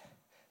onset,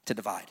 to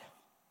divide.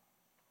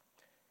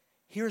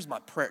 Here's my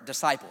prayer,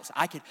 disciples.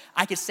 I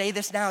could say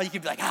this now, you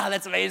could be like,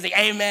 that's amazing,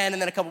 amen,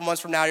 and then a couple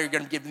months from now, you're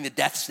gonna give me the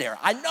death stare.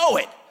 I know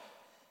it,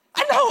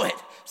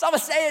 so I'm gonna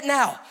say it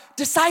now.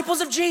 Disciples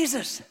of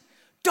Jesus,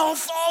 don't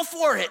fall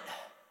for it.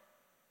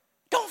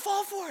 Don't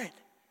fall for it.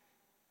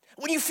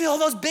 When you feel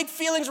those big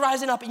feelings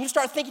rising up and you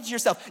start thinking to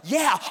yourself,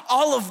 yeah,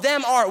 all of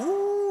them are,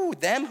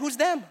 them, who's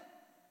them?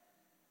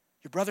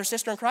 Your brother,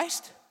 sister in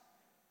Christ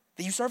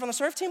that you serve on the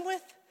serve team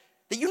with,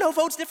 that you know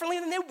votes differently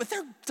than they do, but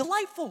they're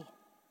delightful.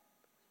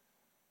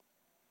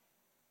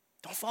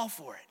 Don't fall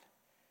for it.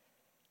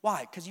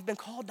 Why? Because you've been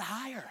called to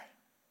higher.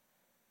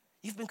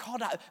 You've been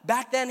called to,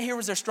 back then, here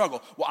was their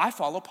struggle. Well, I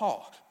follow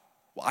Paul.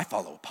 Well, I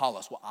follow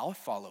Apollos. Well, I'll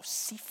follow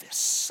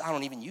Cephas. I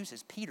don't even use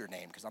his Peter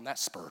name because I'm that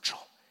spiritual.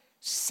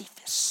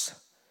 Cephas.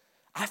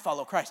 I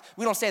follow Christ.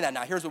 We don't say that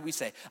now. Here's what we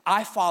say.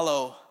 I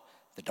follow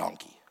the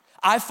donkey.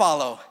 I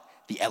follow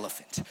the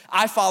elephant.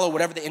 I follow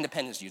whatever the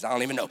independents use. I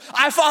don't even know.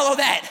 I follow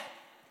that.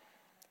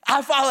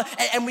 I follow,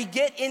 and we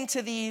get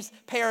into these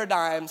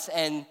paradigms,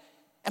 and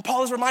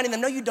Paul is reminding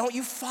them, no, you don't.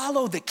 You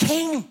follow the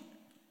king.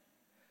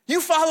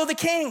 You follow the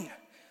king.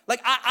 Like,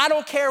 I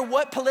don't care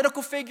what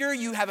political figure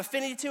you have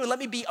affinity to, and let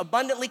me be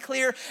abundantly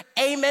clear,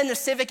 amen to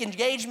civic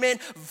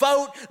engagement,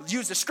 vote,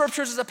 use the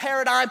scriptures as a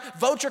paradigm,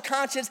 vote your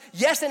conscience,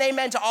 yes and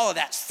amen to all of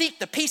that. Seek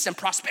the peace and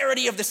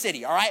prosperity of the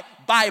city, all right?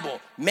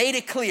 Bible, made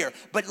it clear.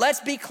 But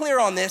let's be clear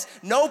on this,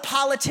 no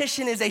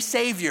politician is a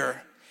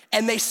savior,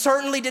 and they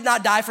certainly did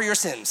not die for your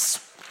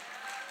sins.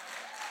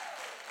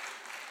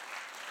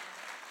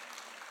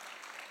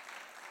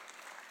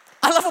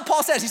 I love what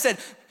Paul says. He said,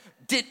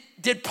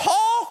 did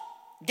Paul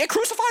get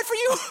crucified for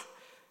you?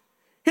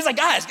 He's like,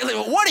 guys,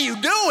 what are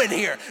you doing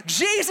here?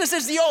 Jesus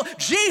is the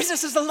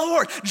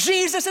Lord.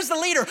 Jesus is the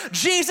leader.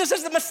 Jesus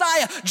is the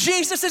Messiah.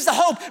 Jesus is the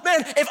hope.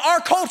 Man, if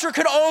our culture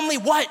could only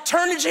what?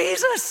 Turn to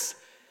Jesus.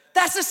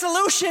 That's the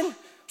solution.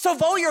 So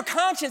vote your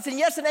conscience and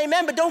yes and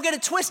amen, but don't get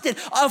it twisted.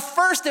 Of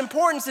first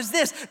importance is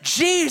this: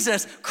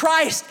 Jesus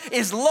Christ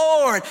is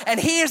Lord, and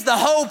he is the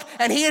hope,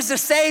 and he is the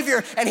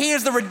Savior, and he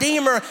is the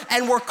Redeemer,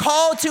 and we're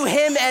called to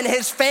him and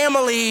his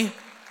family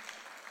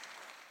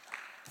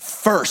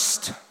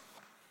first.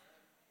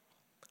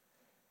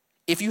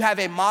 If you have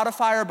a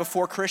modifier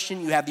before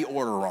Christian, you have the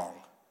order wrong.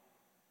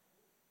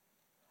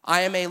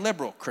 I am a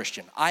liberal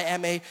Christian. I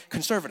am a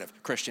conservative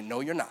Christian.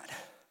 No, you're not.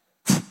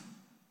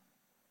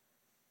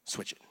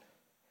 Switch it.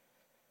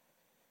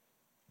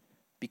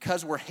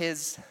 Because we're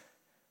his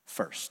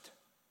first,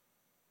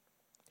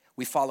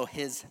 we follow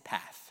his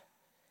path,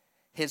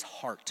 his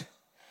heart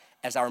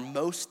as our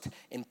most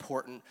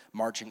important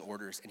marching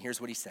orders. And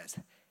here's what he says: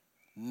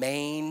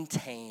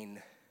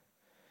 maintain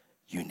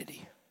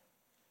unity,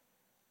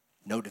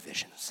 no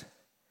divisions.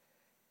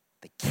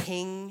 The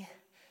king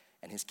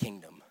and his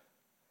kingdom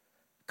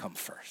come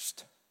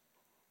first.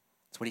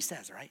 That's what he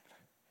says, right?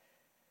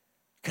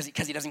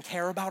 Because he doesn't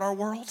care about our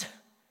world?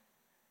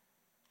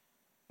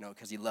 No,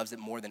 because he loves it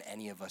more than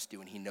any of us do,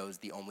 and he knows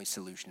the only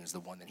solution is the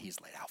one that he's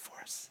laid out for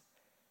us.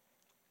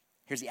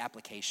 Here's the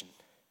application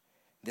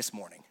this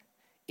morning.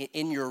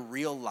 In your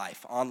real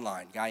life,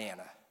 online,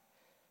 Guyana,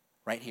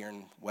 right here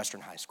in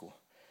Western High School,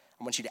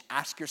 I want you to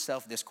ask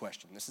yourself this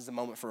question. This is a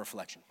moment for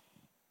reflection.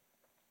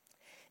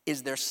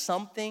 Is there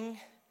something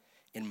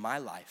in my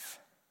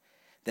life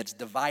that's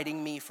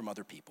dividing me from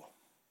other people,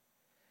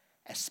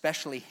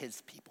 especially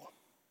his people?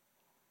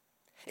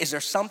 Is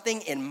there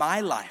something in my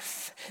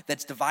life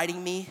that's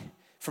dividing me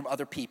from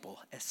other people,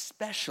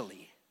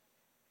 especially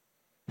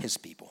his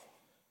people?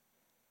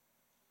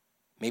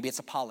 Maybe it's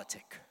a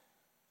politic.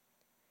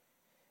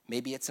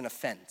 Maybe it's an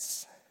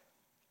offense.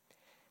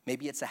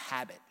 Maybe it's a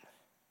habit.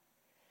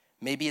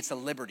 Maybe it's a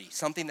liberty,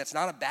 something that's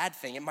not a bad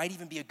thing. It might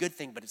even be a good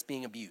thing, but it's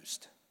being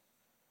abused.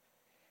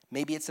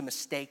 Maybe it's a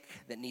mistake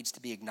that needs to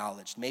be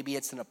acknowledged. Maybe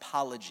it's an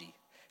apology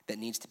that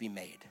needs to be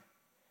made.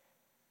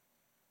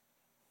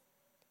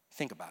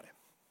 Think about it.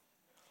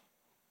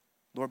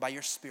 Lord, by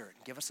your Spirit,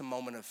 give us a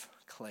moment of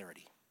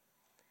clarity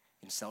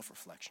and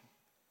self-reflection.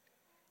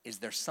 Is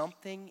there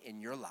something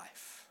in your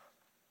life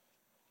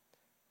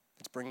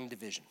that's bringing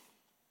division,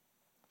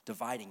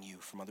 dividing you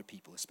from other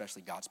people,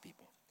 especially God's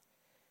people?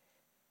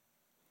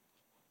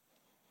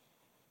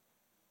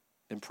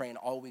 Been praying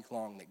all week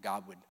long that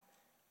God would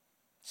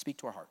speak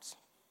to our hearts.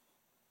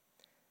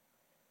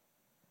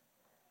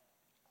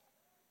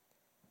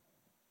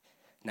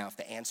 Now, if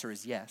the answer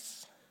is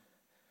yes,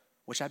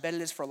 which I bet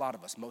it is for a lot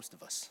of us, most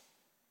of us,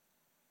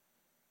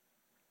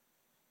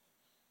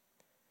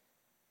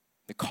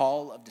 the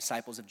call of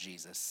disciples of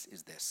Jesus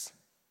is this: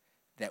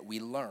 that we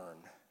learn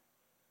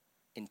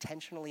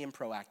intentionally and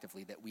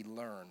proactively, that we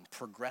learn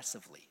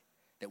progressively,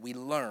 that we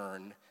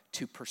learn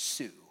to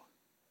pursue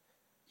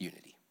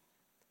unity.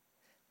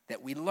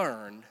 That we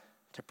learn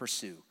to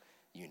pursue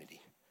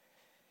unity.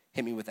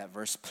 Hit me with that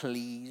verse,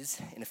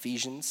 please, in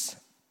Ephesians.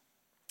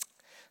 It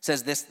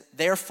says this: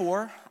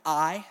 therefore,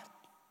 I,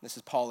 this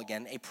is Paul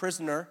again, a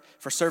prisoner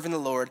for serving the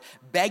Lord,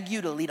 beg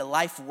you to lead a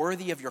life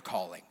worthy of your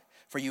calling,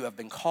 for you have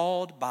been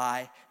called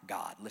by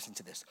God. Listen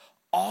to this.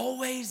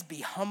 Always be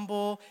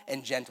humble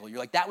and gentle. You're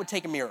like, that would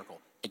take a miracle.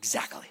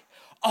 Exactly.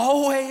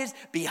 Always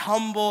be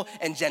humble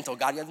and gentle.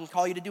 God doesn't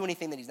call you to do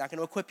anything that he's not going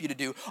to equip you to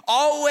do.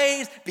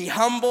 Always be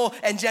humble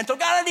and gentle.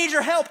 God, I need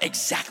your help.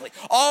 Exactly.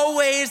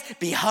 Always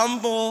be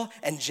humble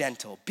and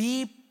gentle.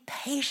 Be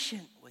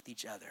patient with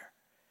each other.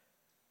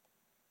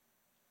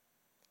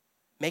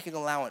 Make an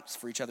allowance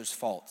for each other's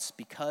faults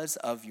because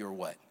of your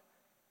what?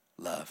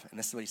 Love. And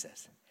this is what he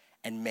says.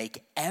 And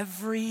make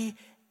every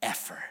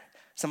effort.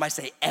 Somebody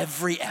say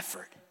every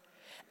effort.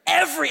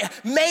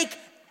 Make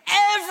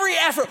every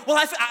effort.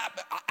 Well,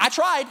 I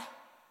tried,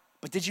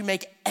 but did you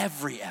make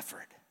every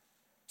effort?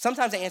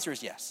 Sometimes the answer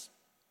is yes.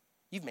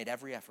 You've made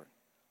every effort.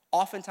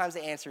 Oftentimes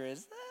the answer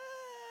is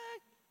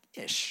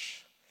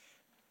ish.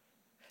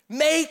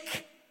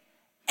 Make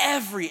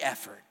every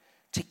effort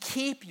to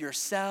keep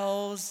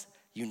yourselves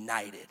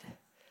united,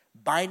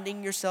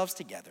 binding yourselves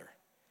together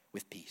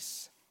with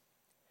peace.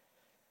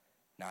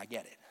 Now I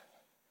get it.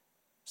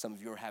 Some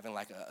of you are having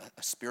like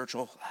a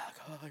spiritual,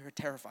 you're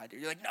terrified.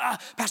 You're like, nah,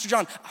 Pastor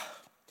John,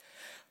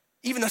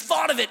 even the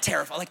thought of it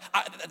terrified. Like,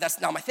 that's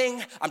not my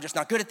thing. I'm just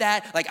not good at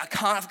that. Like,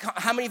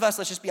 how many of us,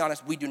 let's just be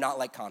honest, we do not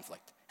like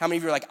conflict? How many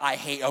of you are like,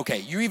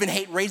 you even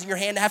hate raising your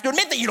hand to have to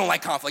admit that you don't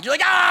like conflict. You're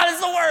like, this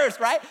is the worst,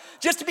 right?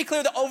 Just to be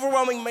clear, the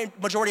overwhelming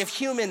majority of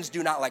humans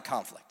do not like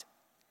conflict.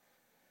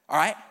 All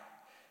right?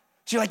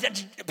 So you're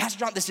like, Pastor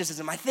John, this just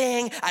isn't my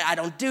thing. I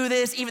don't do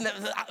this. Even the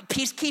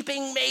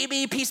peacekeeping,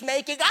 maybe,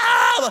 peacemaking.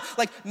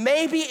 Like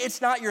maybe it's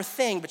not your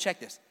thing, but check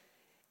this.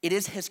 It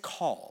is his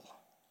call.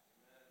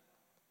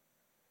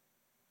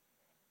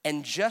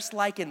 And just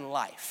like in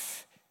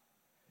life,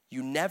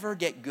 you never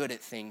get good at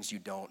things you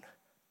don't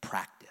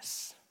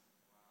practice.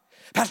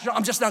 Pastor John,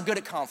 I'm just not good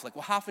at conflict.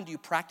 Well, how often do you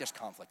practice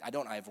conflict? I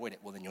don't, I avoid it.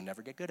 Well, then you'll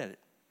never get good at it.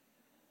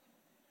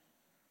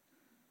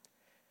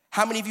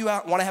 How many of you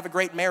want to have a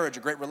great marriage, a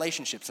great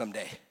relationship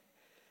someday?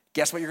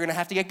 Guess what you're going to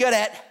have to get good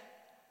at?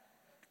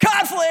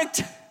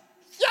 Conflict.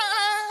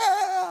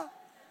 Yeah.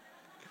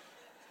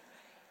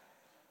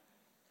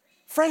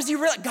 Friends, do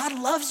you realize God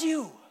loves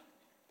you?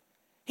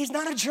 He's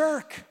not a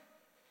jerk.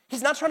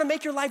 He's not trying to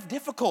make your life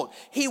difficult.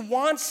 He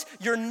wants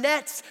your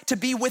nets to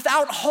be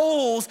without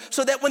holes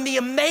so that when the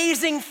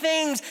amazing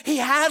things he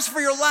has for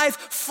your life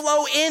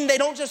flow in, they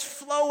don't just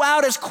flow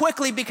out as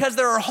quickly because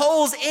there are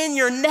holes in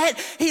your net.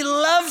 He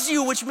loves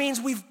you, which means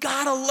we've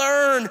got to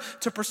learn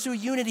to pursue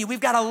unity. We've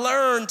got to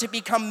learn to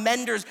become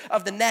menders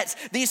of the nets.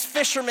 These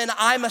fishermen,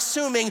 I'm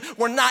assuming,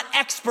 were not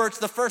experts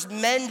the first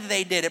mend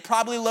they did. It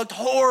probably looked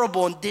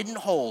horrible and didn't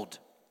hold.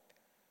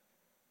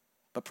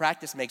 But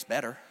practice makes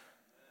better.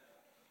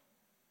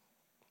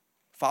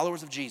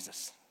 Followers of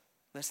Jesus,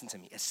 listen to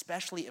me,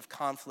 especially if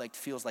conflict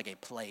feels like a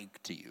plague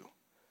to you,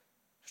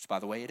 which by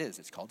the way it is,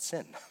 it's called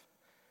sin.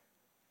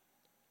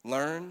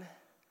 Learn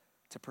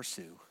to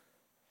pursue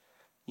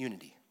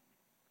unity.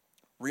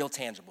 Real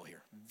tangible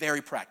here,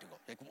 very practical.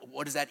 Like,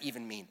 what does that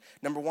even mean?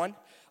 Number one,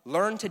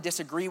 learn to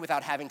disagree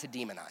without having to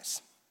demonize.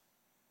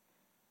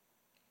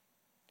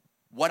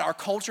 What our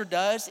culture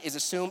does is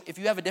assume if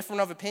you have a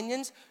different of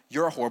opinions,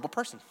 you're a horrible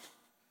person.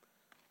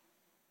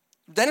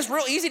 Then it's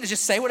real easy to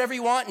just say whatever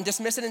you want and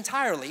dismiss it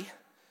entirely.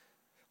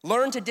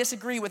 Learn to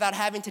disagree without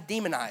having to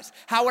demonize.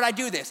 How would I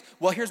do this?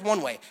 Well, here's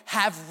one way.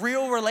 Have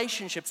real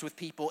relationships with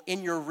people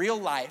in your real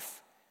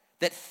life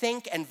that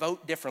think and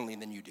vote differently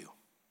than you do.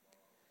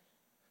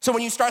 So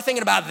when you start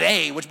thinking about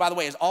they, which by the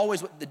way is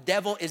always, the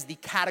devil is the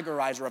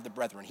categorizer of the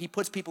brethren. He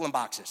puts people in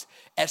boxes.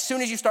 As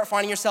soon as you start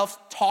finding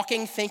yourself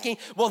talking, thinking,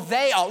 well,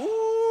 they are,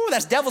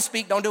 that's devil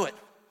speak, don't do it.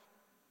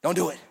 Don't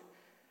do it.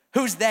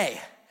 Who's they?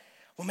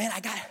 Well, man, I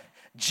got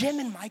Jim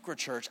in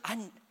microchurch,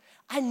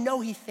 I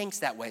know he thinks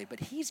that way, but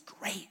he's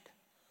great.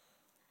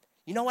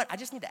 You know what? I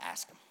just need to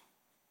ask him.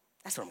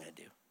 That's what I'm going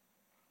to do.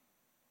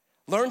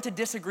 Learn to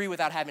disagree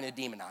without having to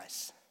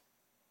demonize.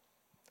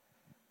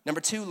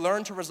 Number two,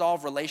 learn to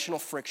resolve relational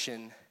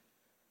friction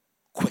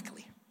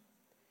quickly.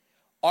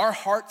 Our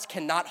hearts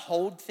cannot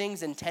hold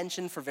things in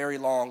tension for very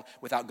long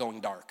without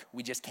going dark.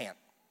 We just can't.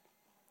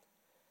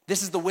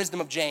 This is the wisdom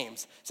of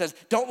James. It says,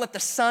 don't let the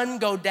sun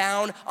go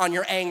down on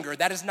your anger.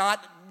 That is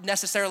not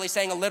necessarily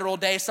saying a literal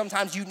day.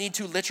 Sometimes you need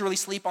to literally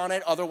sleep on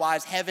it.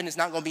 Otherwise, heaven is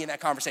not going to be in that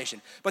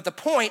conversation. But the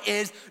point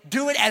is,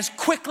 do it as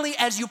quickly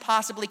as you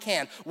possibly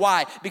can.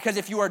 Why? Because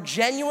if you are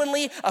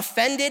genuinely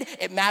offended,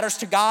 it matters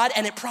to God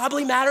and it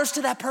probably matters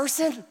to that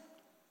person.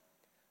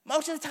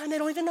 Most of the time, they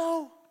don't even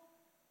know.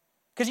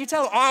 Because you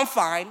tell them, I'm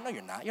fine. No,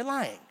 you're not. You're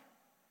lying.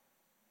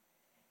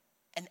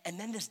 And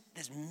then this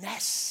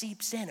mess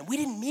seeps in, and we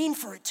didn't mean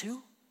for it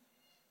to.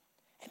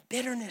 And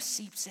bitterness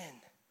seeps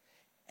in,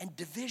 and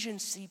division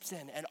seeps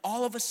in, and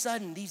all of a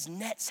sudden, these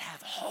nets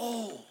have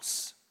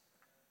holes.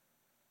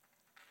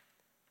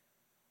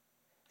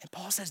 And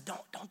Paul says,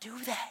 don't do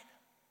that.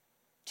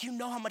 Do you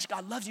know how much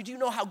God loves you? Do you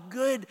know how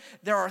good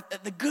there are,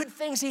 the good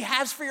things he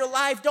has for your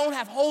life? Don't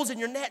have holes in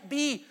your net.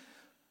 Be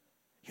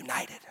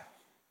united.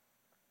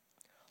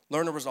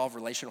 Learn to resolve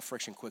relational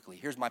friction quickly.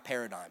 Here's my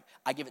paradigm.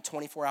 I give it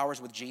 24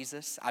 hours with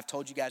Jesus. I've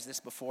told you guys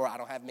this before. I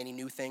don't have many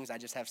new things. I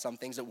just have some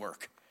things that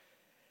work.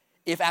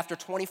 If after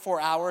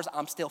 24 hours,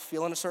 I'm still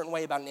feeling a certain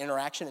way about an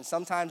interaction, and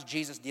sometimes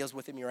Jesus deals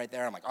with me right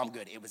there, I'm like, I'm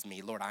good. It was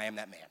me. Lord, I am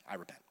that man. I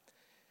repent.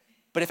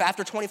 But if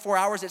after 24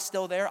 hours it's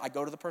still there, I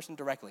go to the person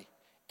directly.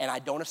 And I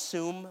don't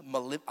assume,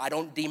 I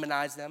don't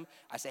demonize them.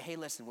 I say, hey,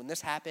 listen, when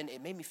this happened,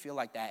 it made me feel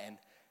like that.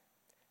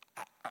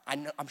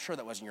 And I'm sure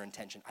that wasn't your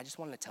intention. I just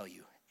wanted to tell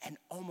you. And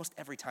almost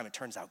every time it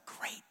turns out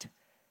great.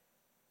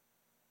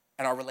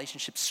 And our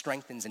relationship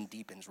strengthens and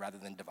deepens rather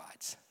than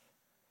divides.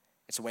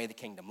 It's a way of the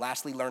kingdom.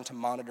 Lastly, learn to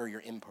monitor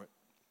your input.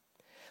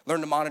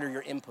 Learn to monitor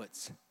your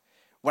inputs.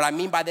 What I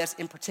mean by this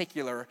in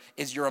particular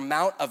is your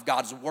amount of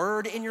God's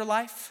word in your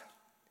life.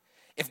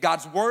 If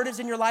God's word is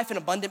in your life in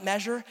abundant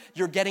measure,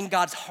 you're getting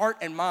God's heart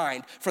and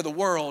mind for the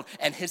world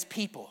and his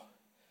people.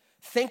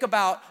 Think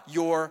about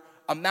your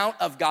amount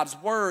of God's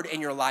word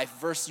in your life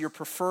versus your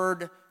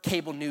preferred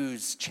cable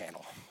news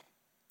channel.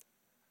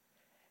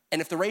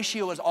 And if the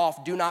ratio is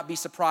off, do not be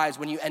surprised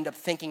when you end up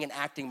thinking and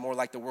acting more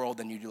like the world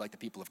than you do like the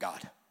people of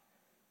God.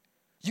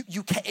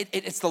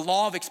 It's the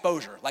law of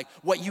exposure. Like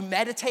what you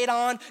meditate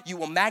on, you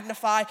will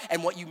magnify,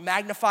 and what you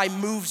magnify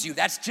moves you.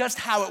 That's just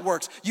how it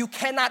works. You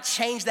cannot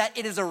change that.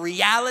 It is a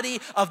reality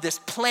of this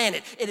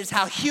planet. It is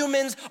how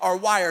humans are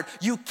wired.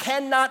 You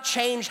cannot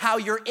change how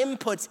your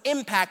inputs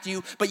impact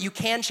you, but you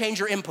can change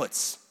your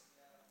inputs.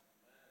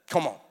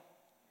 Come on.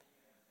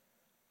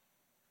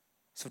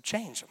 So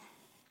change them.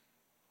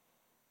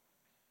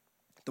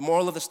 The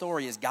moral of the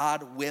story is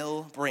God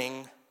will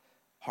bring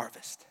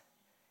harvest.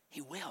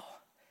 He will.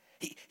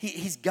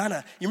 He's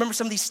gonna. You remember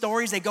some of these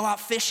stories? They go out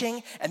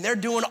fishing and they're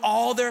doing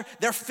all they're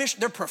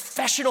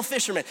professional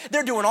fishermen.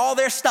 They're doing all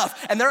their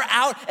stuff and they're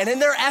out, and in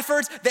their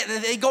efforts,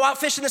 they go out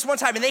fishing this one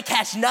time and they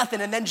catch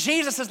nothing. And then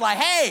Jesus is like,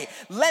 hey,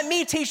 let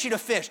me teach you to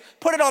fish.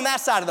 Put it on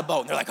that side of the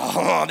boat. And they're like,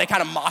 oh, they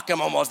kind of mock him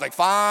almost like,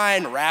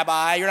 fine,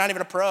 Rabbi, you're not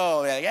even a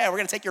pro. Like, yeah, we're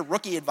gonna take your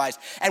rookie advice.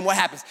 And what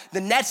happens?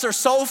 The nets are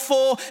so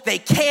full, they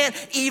can't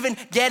even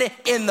get it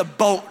in the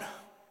boat.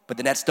 But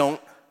the nets don't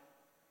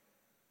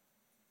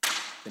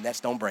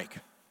break.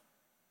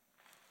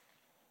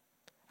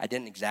 I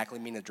didn't exactly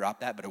mean to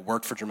drop that, but it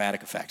worked for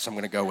dramatic effect, so I'm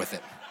gonna go with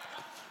it.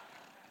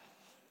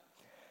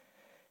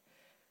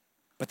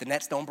 But the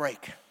nets don't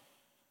break.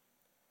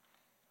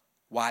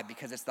 Why?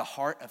 Because it's the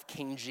heart of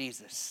King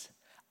Jesus,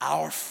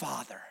 our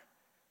Father,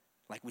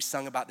 like we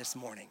sung about this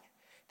morning,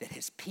 that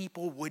his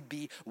people would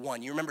be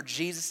one. You remember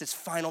Jesus'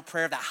 final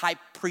prayer, that high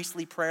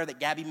priestly prayer that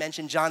Gabby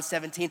mentioned, John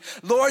 17,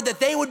 Lord, that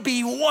they would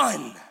be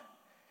one.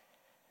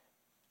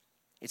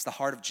 It's the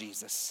heart of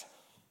Jesus.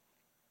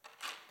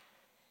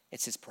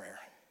 It's his prayer.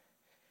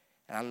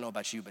 And I don't know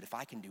about you, but if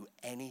I can do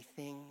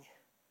anything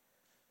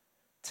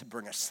to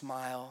bring a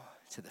smile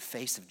to the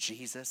face of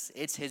Jesus,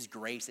 it's his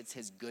grace, it's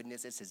his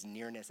goodness, it's his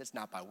nearness. It's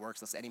not by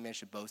works, lest any man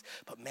should boast.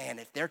 But man,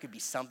 if there could be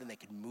something that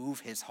could move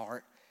his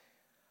heart,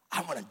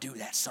 I want to do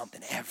that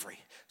something every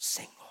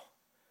single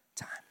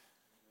time.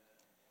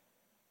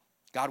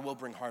 God will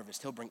bring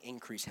harvest, he'll bring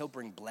increase, he'll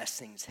bring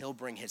blessings, he'll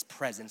bring his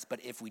presence.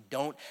 But if we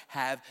don't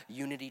have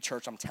unity,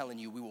 church, I'm telling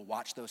you, we will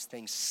watch those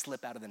things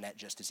slip out of the net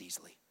just as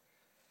easily.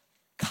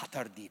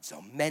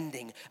 Katardizo,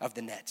 mending of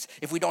the nets.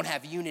 If we don't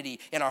have unity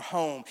in our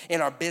home,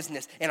 in our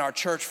business, in our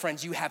church,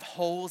 friends, you have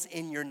holes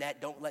in your net.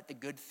 Don't let the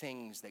good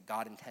things that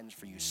God intends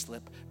for you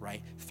slip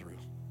right through.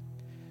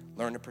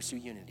 Learn to pursue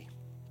unity.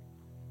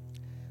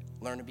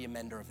 Learn to be a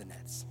mender of the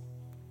nets.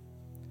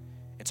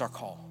 It's our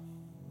call.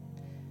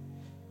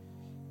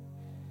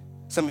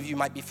 Some of you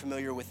might be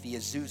familiar with the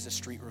Azusa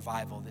Street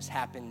revival. This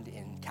happened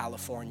in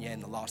California, in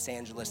the Los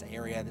Angeles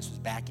area. This was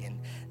back in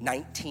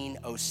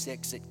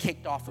 1906. It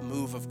kicked off a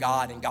move of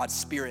God and God's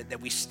Spirit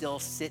that we still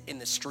sit in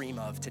the stream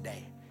of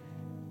today.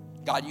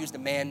 God used a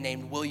man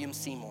named William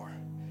Seymour,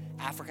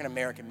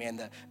 African-American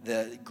man,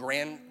 the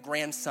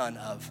grandson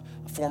of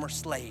former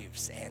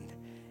slaves,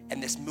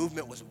 and this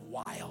movement was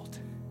wild.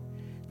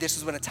 This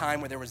was when a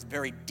time where there was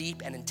very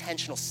deep and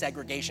intentional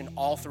segregation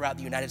all throughout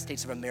the United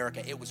States of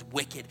America. It was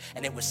wicked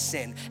and it was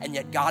sin, and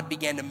yet God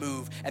began to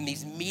move, and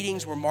these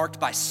meetings were marked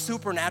by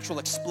supernatural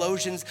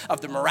explosions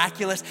of the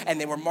miraculous, and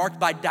they were marked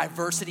by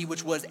diversity,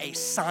 which was a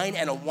sign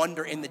and a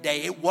wonder in the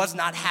day. It was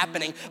not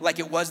happening like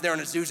it was there on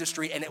Azusa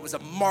Street, and it was a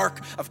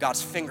mark of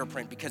God's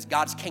fingerprint, because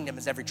God's kingdom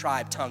is every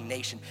tribe, tongue,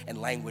 nation,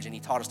 and language, and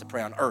he taught us to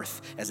pray on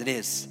earth as it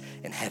is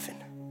in heaven.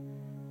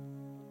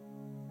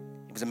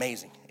 It was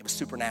amazing. It was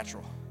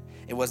supernatural.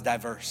 It was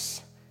diverse.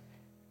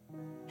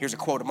 Here's a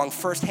quote. Among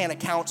firsthand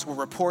accounts were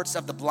reports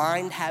of the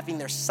blind having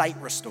their sight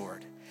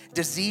restored,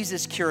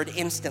 diseases cured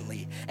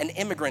instantly, and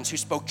immigrants who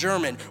spoke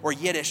German or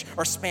Yiddish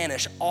or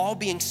Spanish, all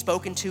being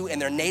spoken to in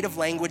their native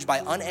language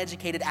by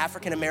uneducated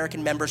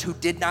African-American members who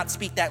did not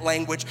speak that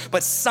language,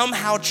 but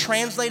somehow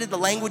translated the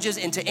languages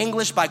into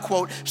English by,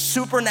 quote,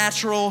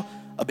 supernatural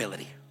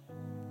ability.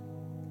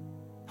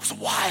 It was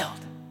wild.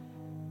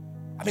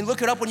 I mean,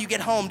 look it up when you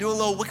get home. Do a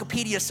little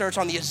Wikipedia search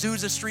on the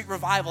Azusa Street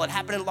Revival. It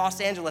happened in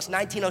Los Angeles,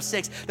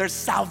 1906. There's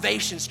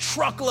salvations,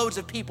 truckloads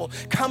of people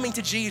coming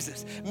to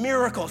Jesus,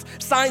 miracles,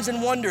 signs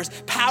and wonders,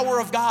 power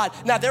of God.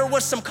 Now, there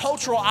was some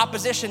cultural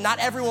opposition. Not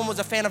everyone was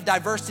a fan of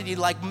diversity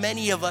like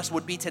many of us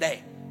would be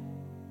today.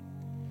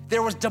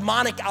 There was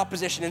demonic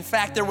opposition. In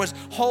fact, there was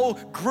whole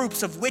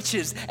groups of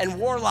witches and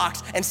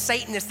warlocks and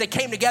Satanists that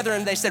came together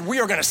and they said, we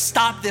are gonna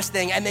stop this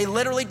thing. And they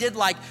literally did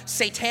like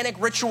satanic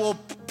ritual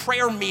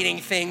prayer meeting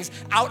things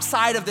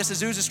outside of this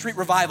Azusa Street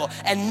Revival.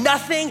 And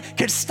nothing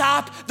could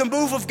stop the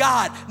move of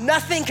God.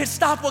 Nothing could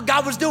stop what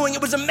God was doing. It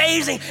was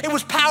amazing, it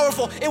was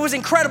powerful, it was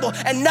incredible,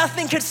 and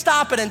nothing could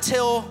stop it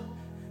until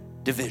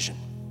division.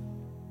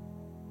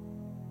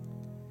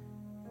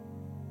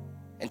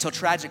 Until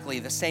tragically,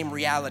 the same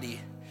reality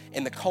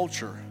in the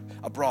culture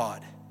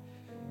abroad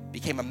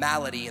became a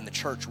malady in the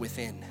church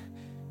within,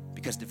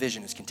 because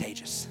division is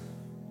contagious.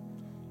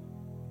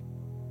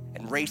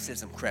 And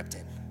racism crept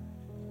in,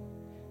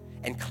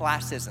 and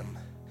classism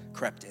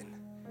crept in.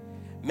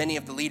 Many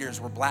of the leaders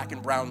were black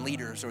and brown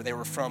leaders, or they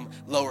were from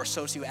lower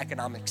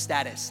socioeconomic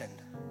status.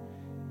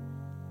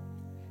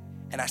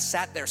 And I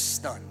sat there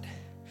stunned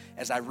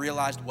as I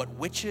realized what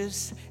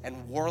witches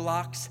and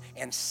warlocks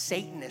and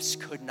Satanists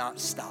could not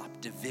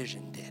stop,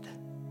 division did.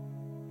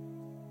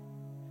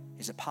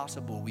 Is it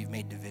possible we've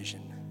made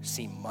division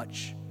seem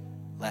much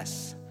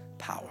less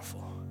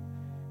powerful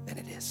than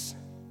it is?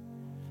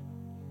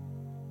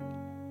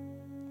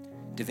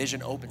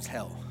 Division opens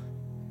hell.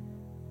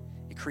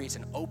 It creates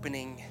an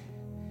opening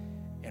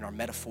in our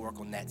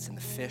metaphorical nets, and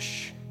the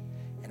fish,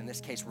 and in this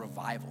case,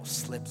 revival,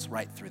 slips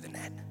right through the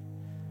net.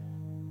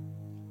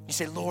 You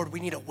say, Lord, we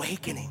need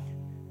awakening.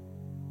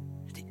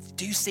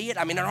 Do you see it?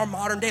 I mean, in our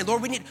modern day,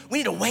 Lord, we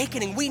need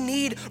awakening. We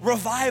need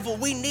revival.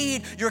 We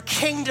need your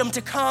kingdom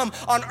to come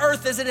on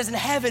earth as it is in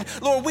heaven.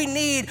 Lord, we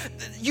need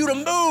you to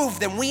move.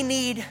 Then we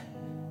need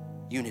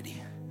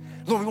unity.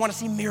 Lord, we want to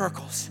see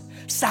miracles,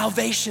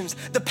 salvations,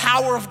 the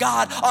power of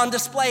God on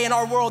display in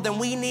our world. Then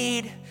we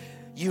need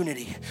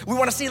unity. We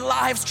want to see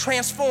lives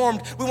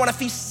transformed. We want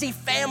to see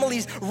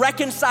families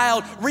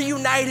reconciled,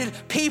 reunited,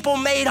 people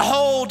made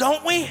whole,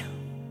 don't we?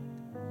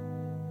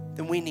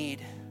 Then we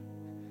need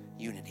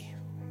unity.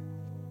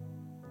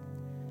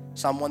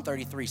 Psalm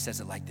 133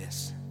 says it like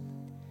this.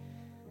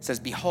 It says,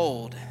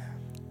 behold,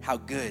 how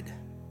good,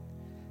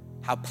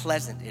 how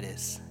pleasant it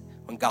is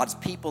when God's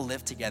people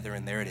live together,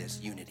 and there it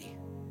is, unity.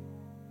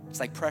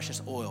 It's like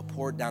precious oil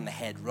poured down the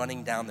head,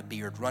 running down the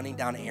beard, running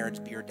down Aaron's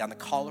beard, down the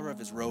collar of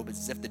his robe. It's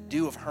as if the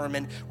dew of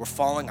Hermon were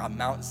falling on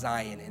Mount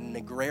Zion. In an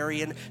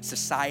agrarian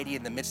society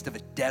in the midst of a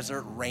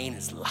desert, rain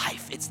is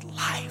life. It's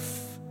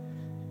life.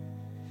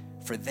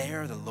 For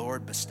there the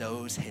Lord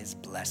bestows his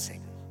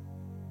blessing,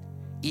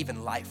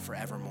 even life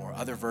forevermore.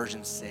 Other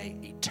versions say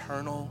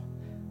eternal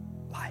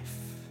life.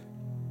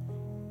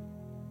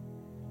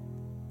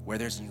 Where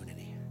there's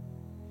unity,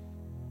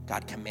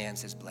 God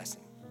commands his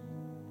blessing.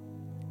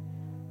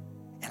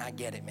 And I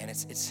get it, man.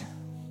 It's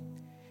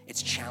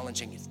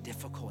challenging, it's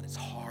difficult, it's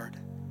hard.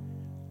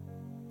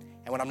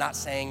 And what I'm not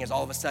saying is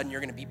all of a sudden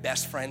you're gonna be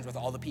best friends with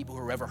all the people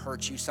who ever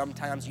hurt you.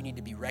 Sometimes you need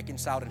to be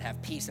reconciled and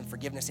have peace and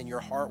forgiveness in your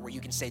heart, where you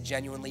can say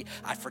genuinely,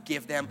 I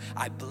forgive them,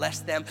 I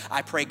bless them,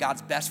 I pray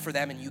God's best for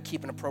them, and you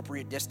keep an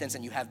appropriate distance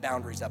and you have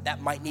boundaries up.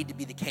 That might need to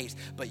be the case,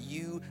 but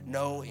you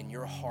know in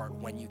your heart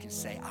when you can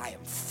say, I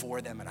am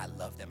for them and I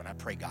love them and I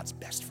pray God's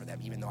best for them,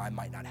 even though I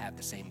might not have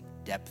the same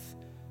depth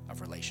of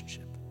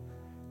relationship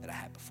that I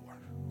had before.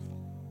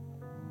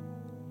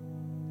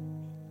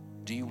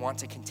 Do you want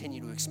to continue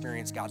to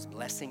experience God's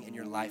blessing in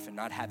your life and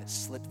not have it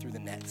slip through the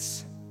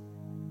nets?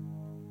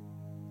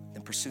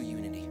 Then pursue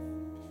unity.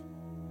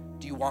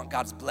 Do you want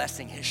God's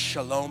blessing, his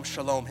shalom,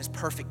 shalom, his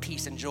perfect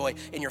peace and joy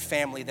in your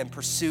family? Then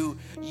pursue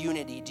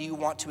unity. Do you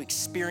want to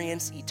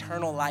experience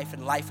eternal life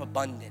and life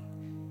abundant?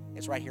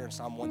 It's right here in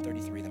Psalm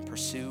 133. Then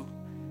pursue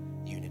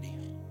unity.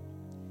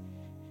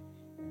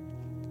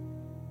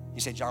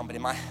 You say, John, but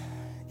in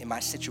my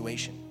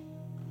situation,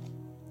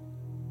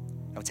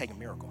 I would take a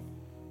miracle.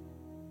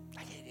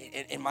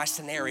 In my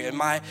scenario, in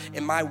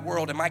my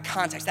world, in my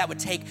context, that would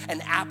take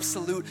an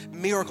absolute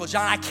miracle.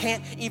 John, I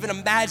can't even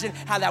imagine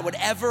how that would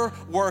ever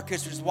work,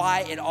 which is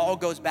why it all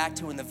goes back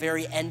to in the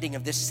very ending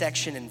of this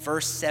section in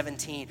verse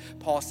 17,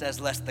 Paul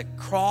says, lest the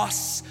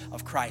cross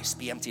of Christ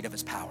be emptied of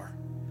his power.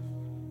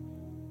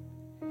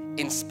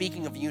 In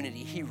speaking of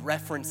unity, he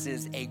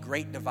references a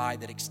great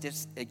divide that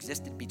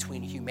existed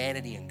between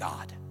humanity and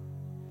God.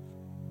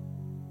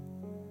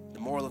 The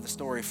moral of the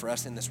story for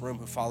us in this room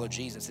who follow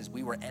Jesus is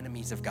we were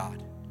enemies of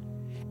God.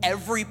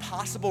 Every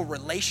possible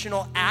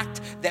relational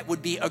act that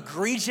would be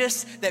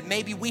egregious that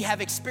maybe we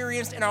have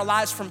experienced in our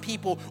lives from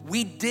people,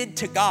 we did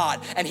to God,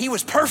 and he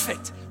was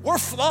perfect. We're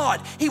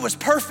flawed. He was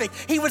perfect.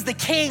 He was the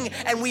king,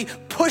 and we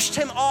pushed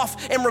him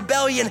off in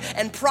rebellion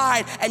and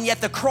pride, and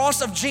yet the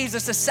cross of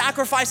Jesus, the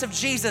sacrifice of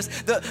Jesus,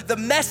 the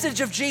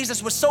message of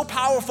Jesus was so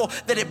powerful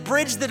that it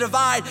bridged the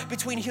divide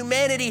between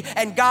humanity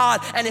and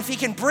God, and if he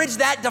can bridge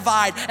that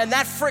divide and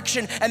that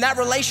friction and that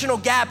relational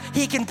gap,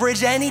 he can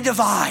bridge any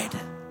divide.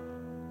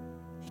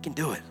 Can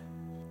do it.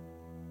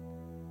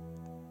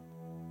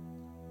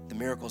 The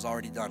miracle's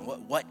already done.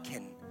 What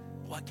can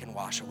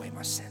wash away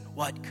my sin?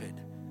 What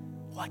could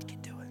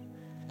do it?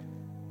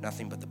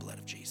 Nothing but the blood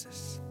of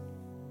Jesus.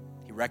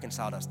 He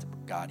reconciled us to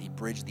God. He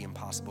bridged the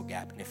impossible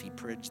gap. And if he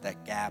bridged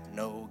that gap,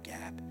 no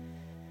gap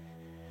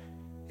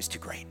is too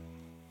great.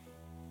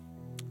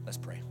 Let's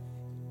pray.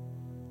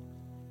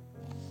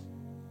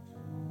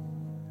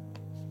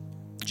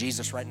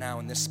 Jesus, right now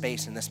in this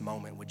space, in this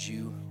moment, would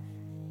you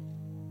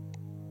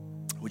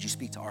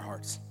speak to our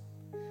hearts?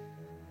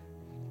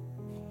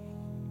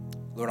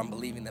 Lord, I'm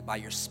believing that by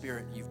your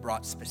Spirit, you've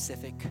brought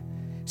specific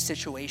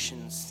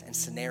situations and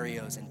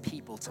scenarios and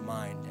people to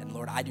mind. And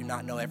Lord, I do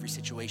not know every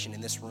situation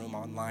in this room,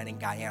 online in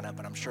Guyana,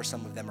 but I'm sure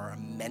some of them are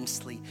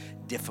immensely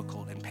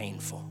difficult and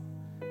painful.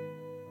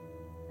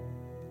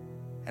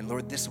 And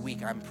Lord, this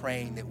week I'm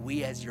praying that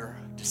we as your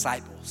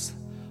disciples,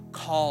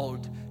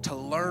 called to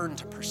learn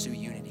to pursue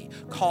unity,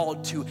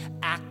 called to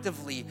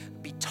actively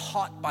be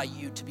taught by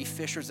you to be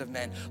fishers of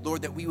men,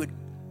 Lord, that we would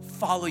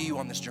follow you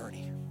on this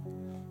journey.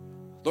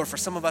 Lord, for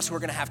some of us who are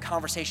going to have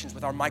conversations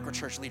with our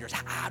microchurch leaders,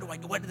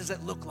 what does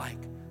it look like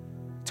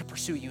to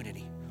pursue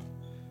unity?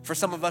 For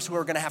some of us who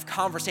are going to have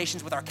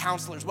conversations with our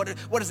counselors, what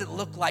does it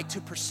look like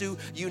to pursue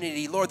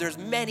unity? Lord, there's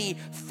many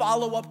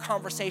follow-up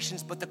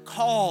conversations, but the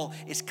call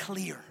is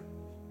clear.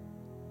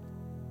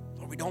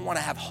 Lord, we don't want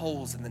to have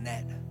holes in the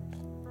net.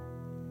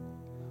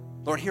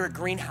 Lord, here at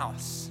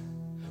Greenhouse,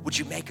 would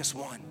you make us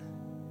one?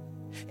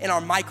 In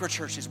our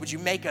microchurches, would you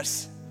make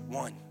us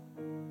one?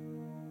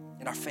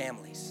 In our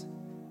families,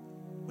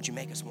 would you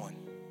make us one?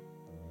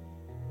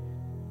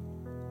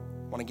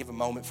 I want to give a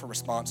moment for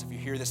response. If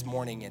you're here this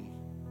morning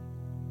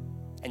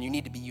and you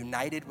need to be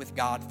united with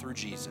God through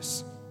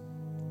Jesus,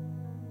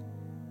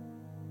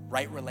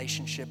 right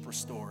relationship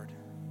restored,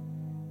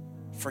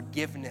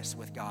 forgiveness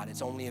with God,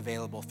 it's only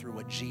available through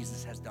what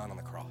Jesus has done on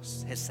the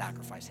cross, his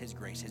sacrifice, his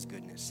grace, his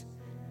goodness.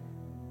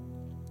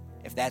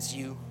 If that's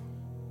you,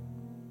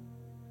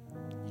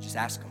 you just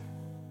ask him.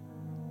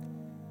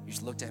 You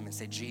just look to him and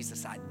say,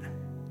 Jesus,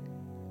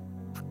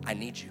 I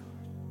need you.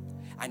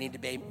 I need to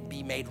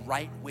be made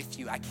right with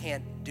you. I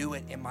can't do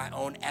it in my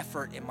own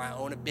effort, in my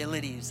own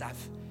abilities.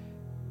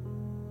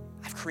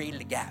 I've created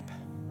a gap.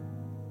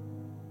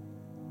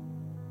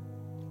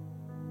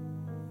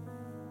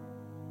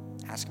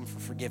 Ask him for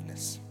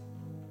forgiveness.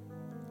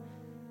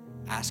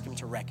 Ask him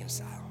to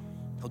reconcile.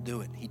 He'll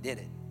do it. He did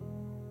it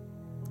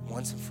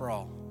once and for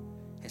all.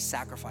 His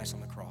sacrifice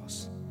on the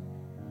cross.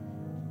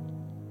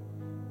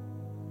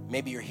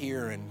 Maybe you're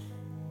here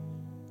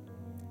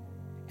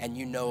and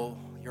you know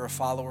you're a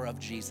follower of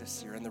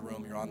Jesus. You're in the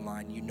room, you're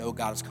online. You know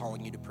God is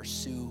calling you to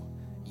pursue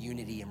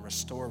unity and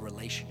restore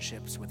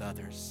relationships with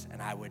others.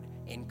 And I would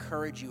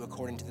encourage you,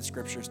 according to the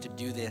scriptures, to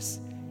do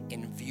this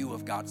in view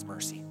of God's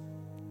mercy.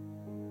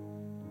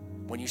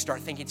 When you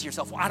start thinking to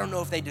yourself, well, I don't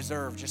know if they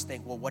deserve, just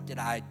think, well, what did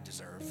I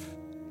deserve?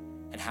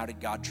 And how did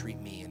God treat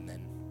me? And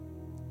then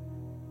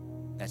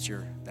that's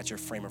your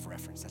frame of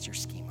reference. That's your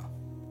schema.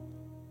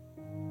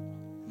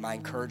 My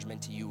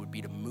encouragement to you would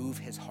be to move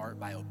his heart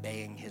by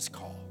obeying his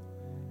call.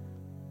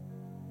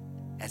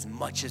 As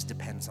much as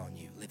depends on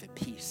you, live at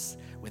peace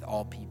with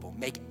all people.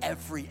 Make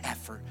every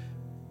effort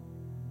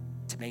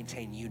to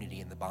maintain unity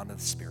in the bond of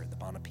the Spirit, the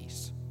bond of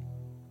peace.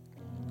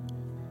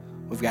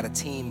 We've got a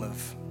team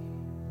of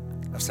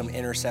some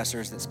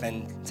intercessors that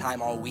spend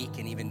time all week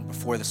and even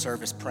before the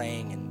service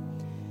praying, and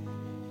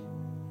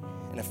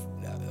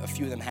a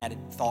few of them had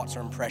thoughts or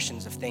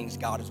impressions of things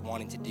God is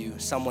wanting to do.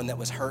 Someone that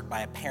was hurt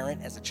by a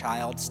parent as a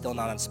child, still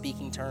not on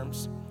speaking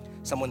terms.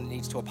 Someone that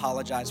needs to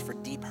apologize for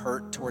deep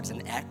hurt towards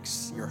an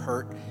ex. Your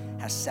hurt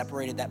has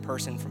separated that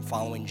person from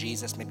following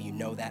Jesus. Maybe you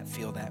know that,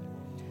 feel that.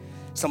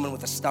 Someone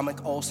with a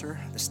stomach ulcer.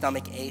 The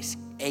stomach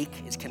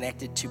ache is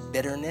connected to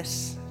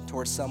bitterness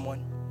towards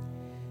someone.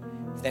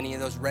 If any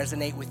of those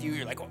resonate with you,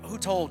 you're like, well, who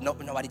told?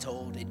 Nope, nobody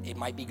told. It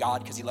might be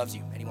God because he loves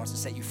you and he wants to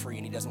set you free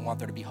and he doesn't want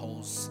there to be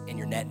holes in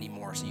your net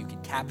anymore so you can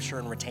capture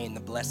and retain the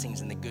blessings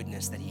and the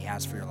goodness that he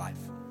has for your life.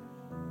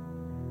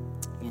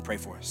 Let me pray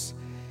for us.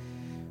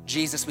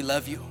 Jesus, we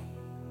love you.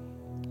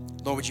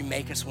 Lord, would you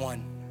make us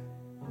one?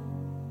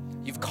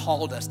 You've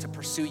called us to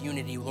pursue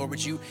unity. Lord,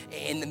 would you,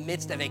 in the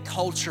midst of a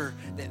culture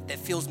that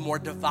feels more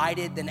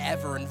divided than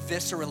ever and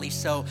viscerally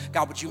so,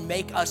 God, would you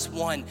make us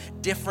one?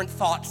 Different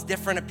thoughts,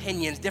 different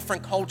opinions,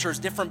 different cultures,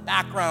 different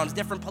backgrounds,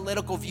 different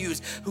political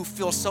views, who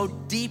feel so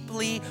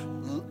deeply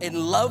in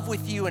love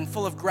with you and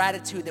full of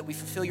gratitude that we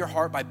fulfill your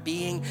heart by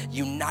being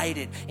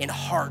united in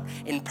heart,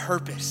 in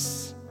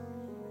purpose.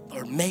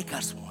 Lord, make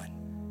us one.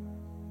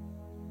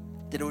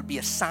 That it would be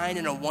a sign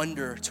and a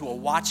wonder to a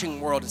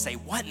watching world to say,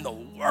 what in the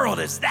world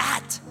is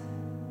that?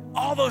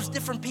 All those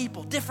different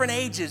people, different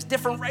ages,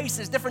 different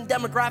races, different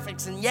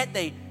demographics, and yet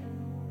they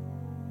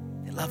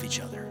love each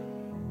other.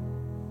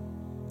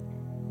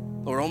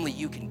 Lord, only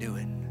you can do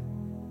it.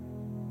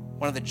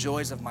 One of the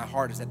joys of my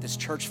heart is that this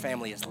church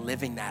family is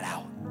living that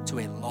out to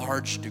a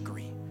large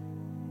degree.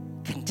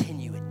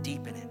 Continue it,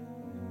 deepen it.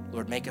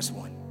 Lord, make us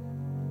one.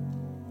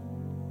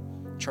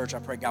 Church, I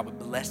pray God would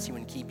bless you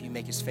and keep you,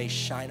 make his face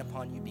shine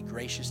upon you, be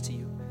gracious to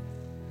you.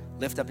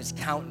 lift up his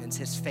countenance,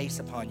 his face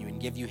upon you,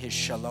 and give you his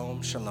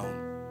shalom,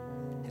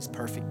 shalom, his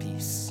perfect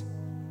peace.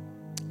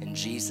 In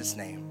Jesus'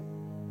 name,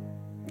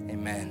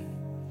 amen.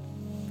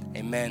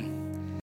 Amen.